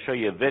here. We're going to show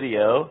you a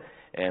video,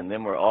 and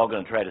then we're all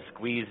going to try to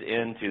squeeze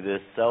into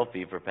this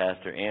selfie for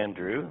Pastor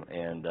Andrew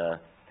and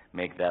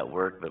make that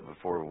work. But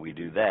before we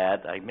do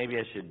that, maybe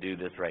I should do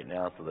this right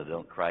now so that I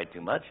don't cry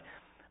too much.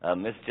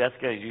 Miss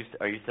Jessica,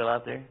 are you still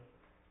out there?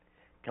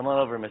 Come on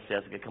over, Miss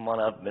Jessica. Come on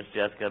up, Miss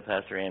Jessica,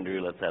 Pastor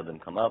Andrew. Let's have them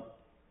come up.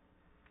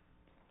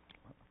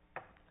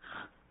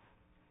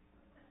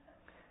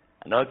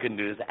 I know I couldn't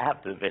do this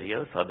after the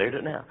video, so I'll do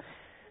it now.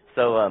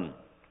 So,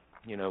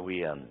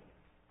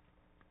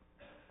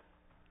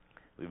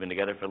 we've been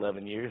together for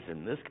 11 years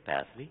in this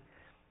capacity,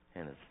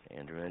 and as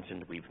Andrew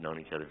mentioned, we've known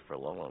each other for a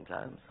long, long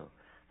time, so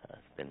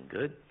it's been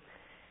good.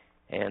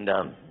 And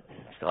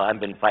so I've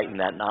been fighting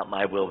that "not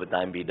my will but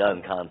thine be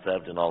done"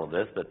 concept and all of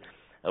this, but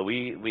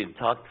we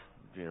talked,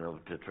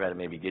 to try to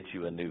maybe get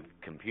you a new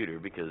computer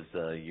because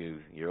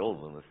your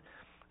old one was,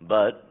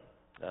 but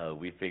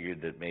we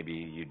figured that maybe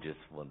you just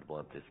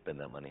want to spend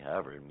that money.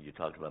 However, you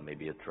talked about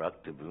maybe a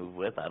truck to move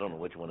with. I don't know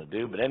what you want to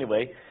do, but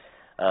anyway,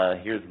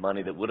 here's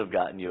money that would have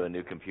gotten you a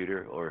new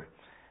computer, or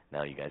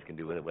now you guys can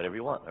do with it whatever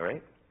you want, all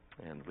right?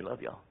 And we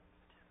love y'all.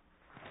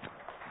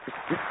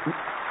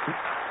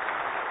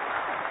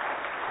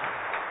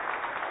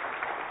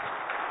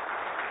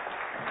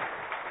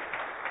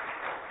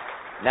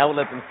 Now we'll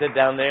let them sit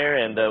down there,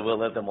 and we'll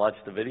let them watch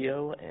the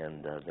video,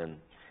 and then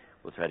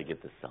we'll try to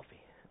get this selfie.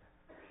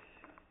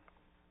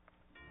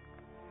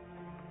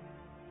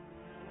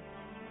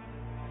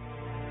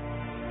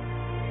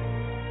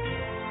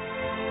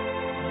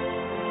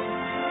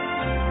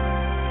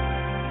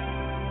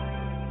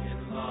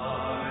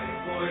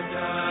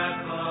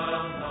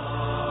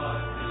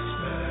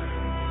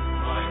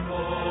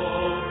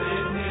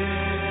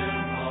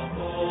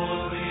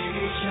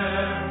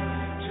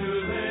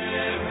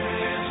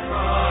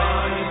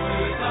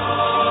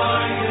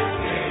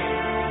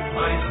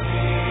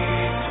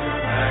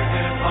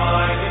 Magnificent.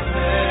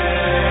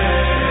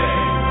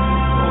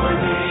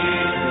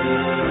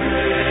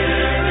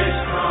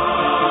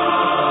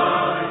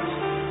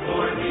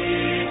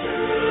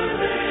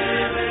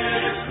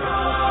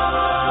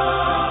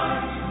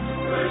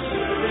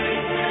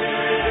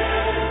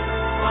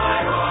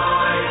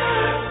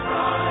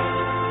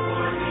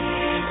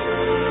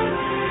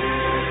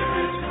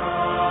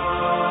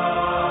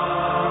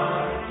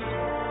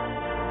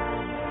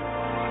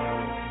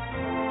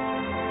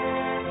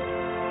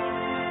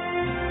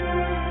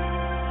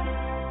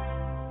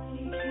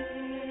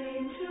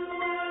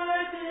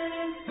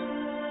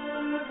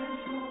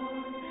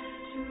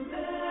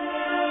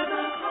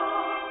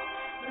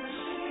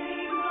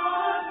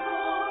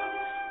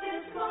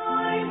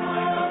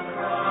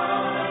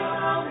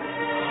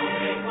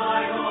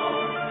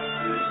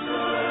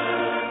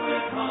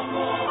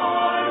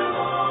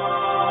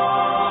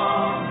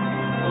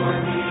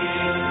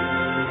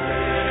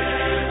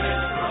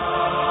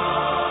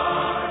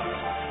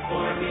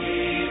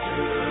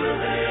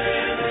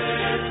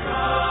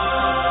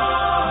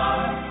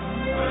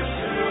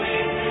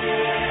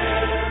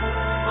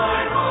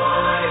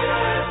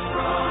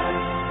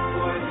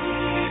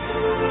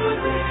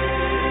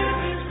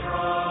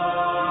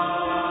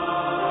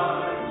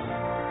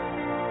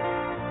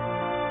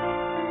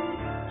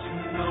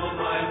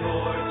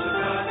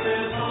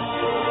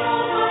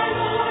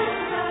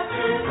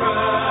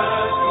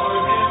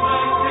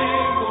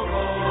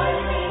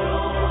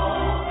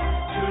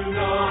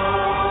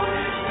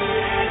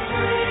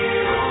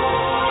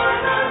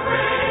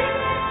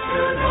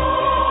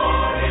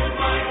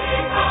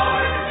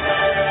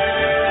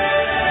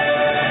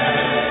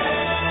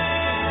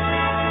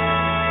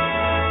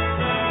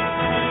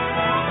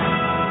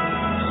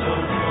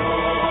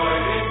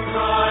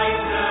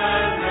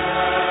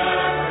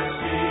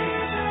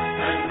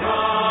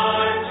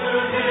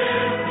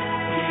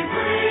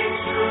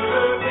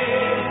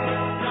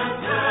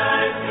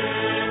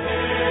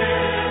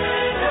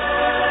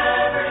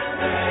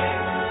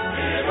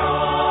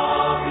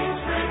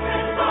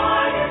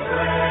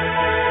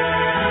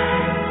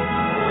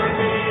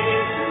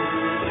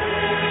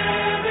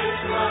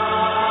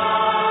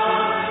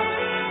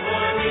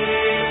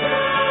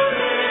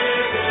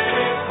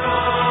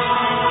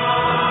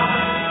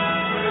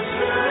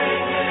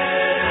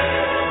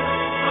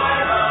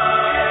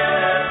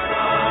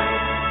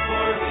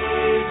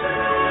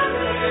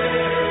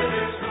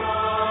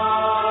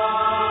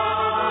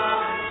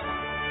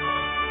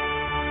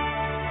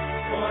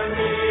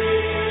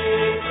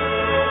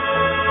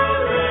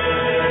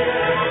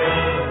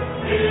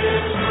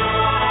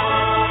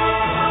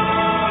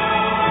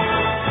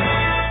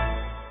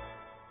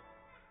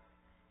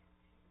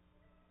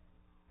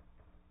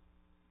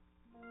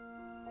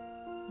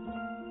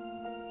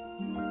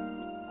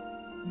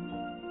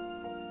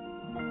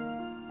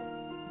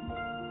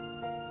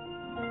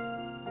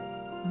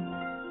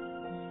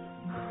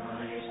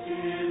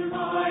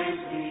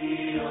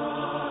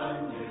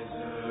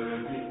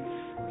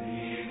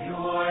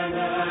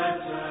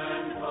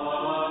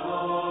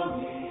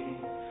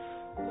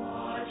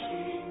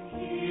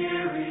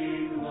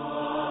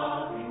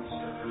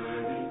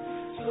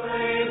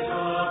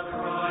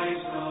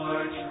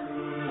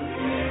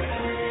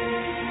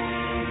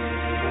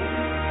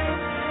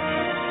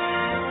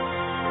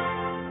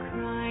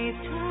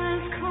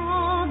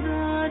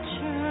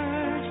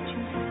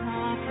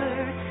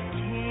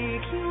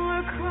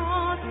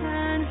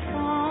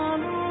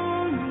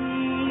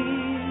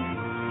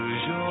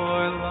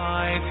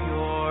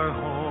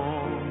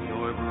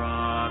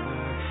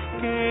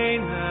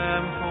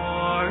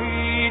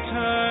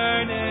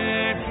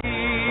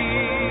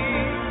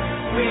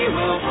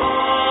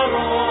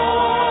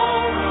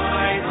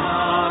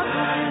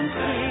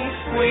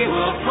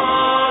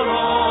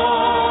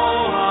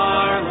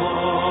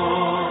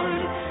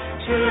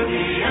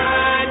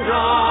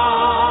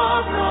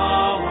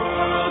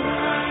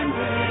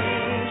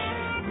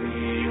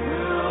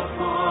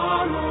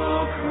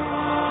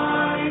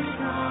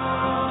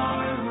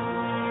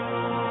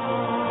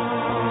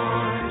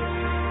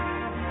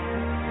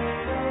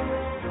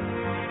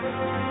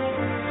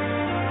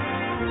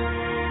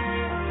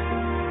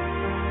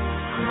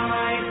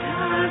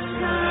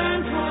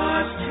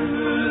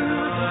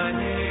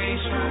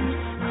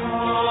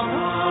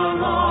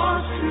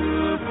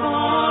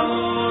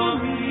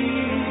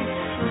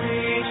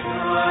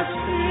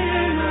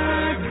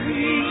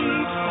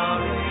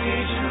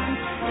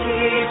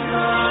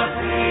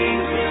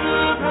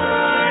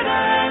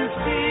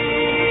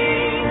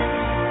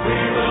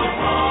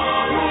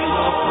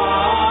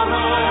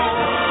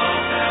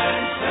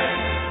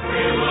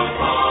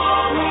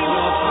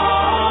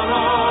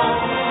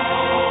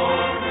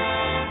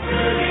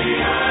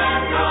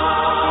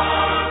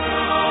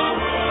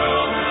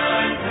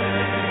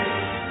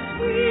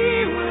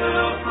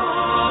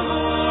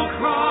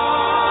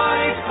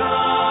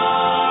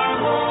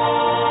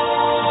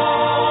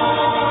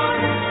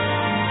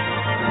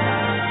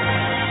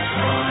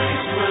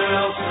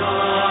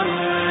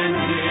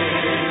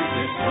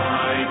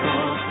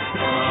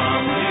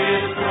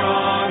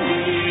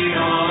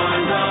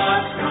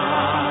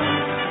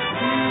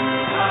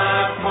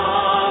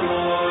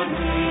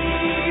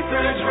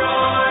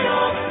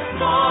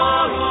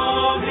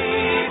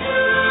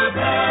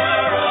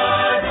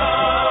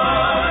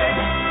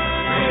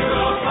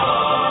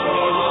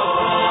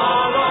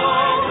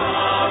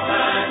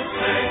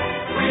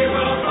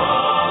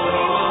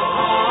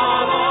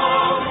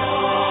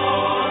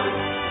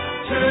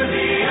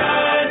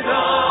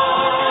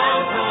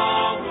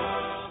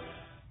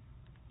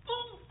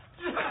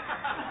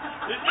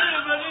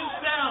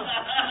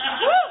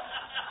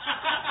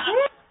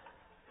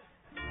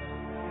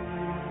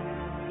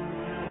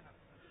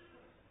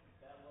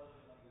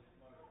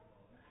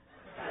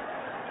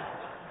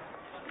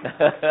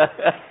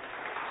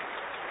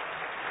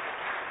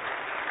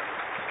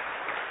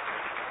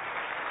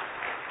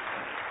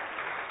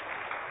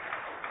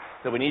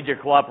 So we need your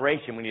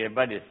cooperation. We need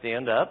everybody to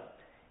stand up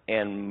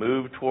and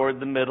move toward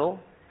the middle.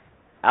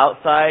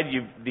 Outside,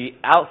 the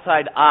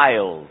outside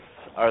aisles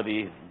are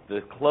the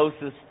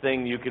closest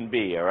thing you can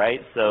be, all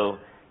right? So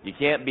you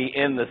can't be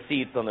in the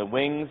seats on the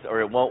wings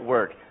or it won't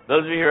work.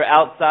 Those of you who are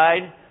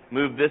outside,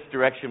 move this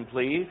direction,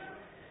 please.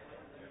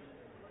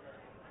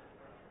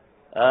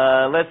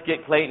 Let's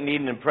get Clayton,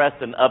 Eden, and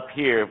Preston up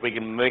here if we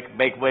can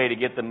make way to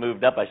get them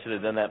moved up. I should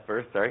have done that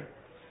first, sorry.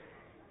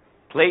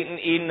 Clayton,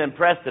 Eden, and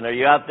Preston, are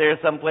you out there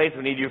someplace?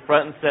 We need you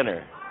front and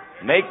center.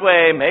 Make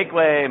way, make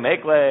way,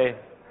 make way.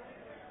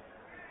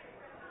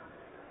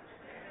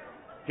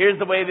 Here's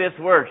the way this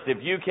works. If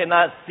you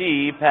cannot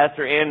see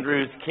Pastor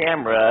Andrew's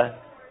camera,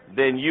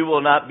 then you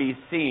will not be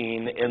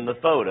seen in the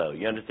photo.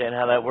 You understand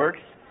how that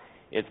works?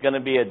 It's going to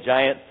be a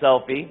giant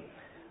selfie.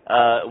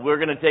 We're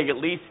going to take at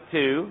least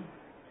 2.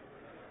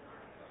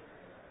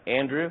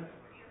 Andrew?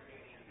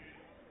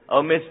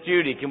 Oh, Miss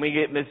Judy. Can we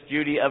get Miss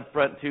Judy up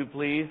front too,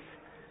 please?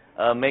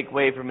 Make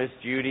way for Miss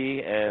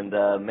Judy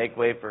and make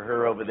way for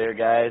her over there,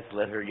 guys.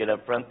 Let her get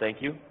up front.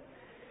 Thank you.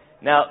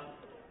 Now,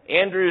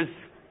 Andrew's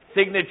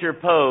signature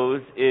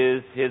pose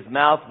is his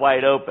mouth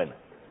wide open.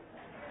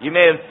 You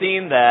may have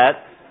seen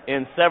that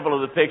in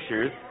several of the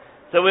pictures.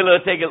 So we'll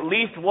take at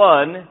least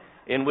one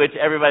in which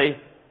everybody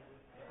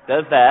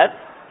does that,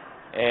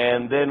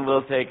 and then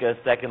we'll take a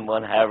second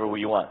one however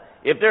you want.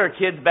 If there are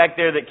kids back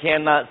there that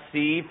cannot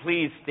see,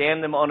 please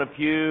stand them on a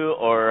pew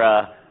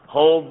or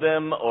hold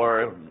them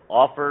or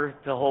offer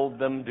to hold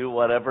them, do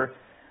whatever.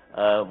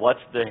 Watch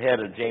the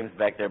head of James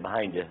back there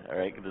behind you, all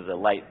right? 'Cause there's a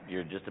light.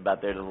 You're just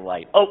about there to the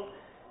light. Oh!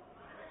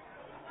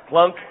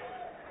 Clunk.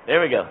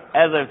 There we go.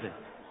 As I said.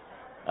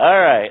 All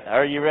right.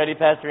 Are you ready,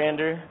 Pastor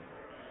Andrew?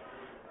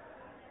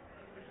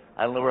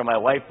 I don't know where my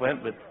wife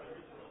went, but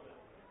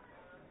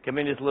come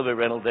in just a little bit,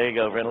 Reynolds. There you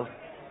go, Reynolds.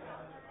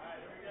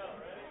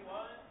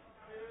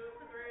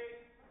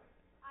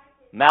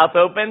 Mouth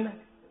open.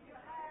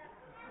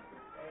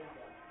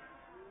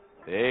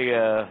 There you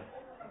go.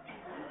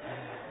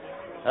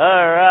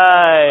 All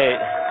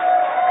right.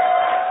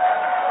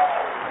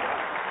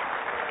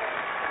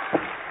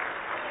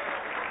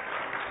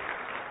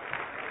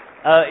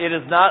 It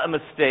is not a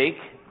mistake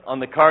on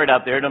the card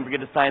out there. Don't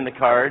forget to sign the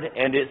card.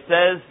 And it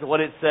says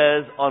what it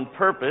says on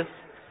purpose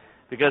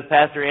because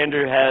Pastor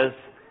Andrew has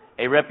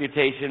a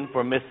reputation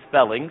for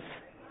misspellings.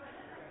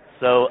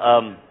 So,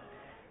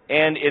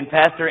 and in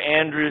Pastor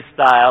Andrew's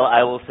style,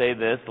 I will say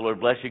this: the Lord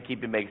bless you,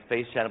 keep you, make his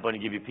face shine upon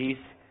you, give you peace.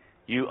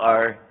 You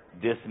are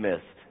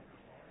dismissed.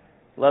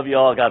 Love you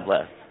all. God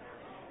bless.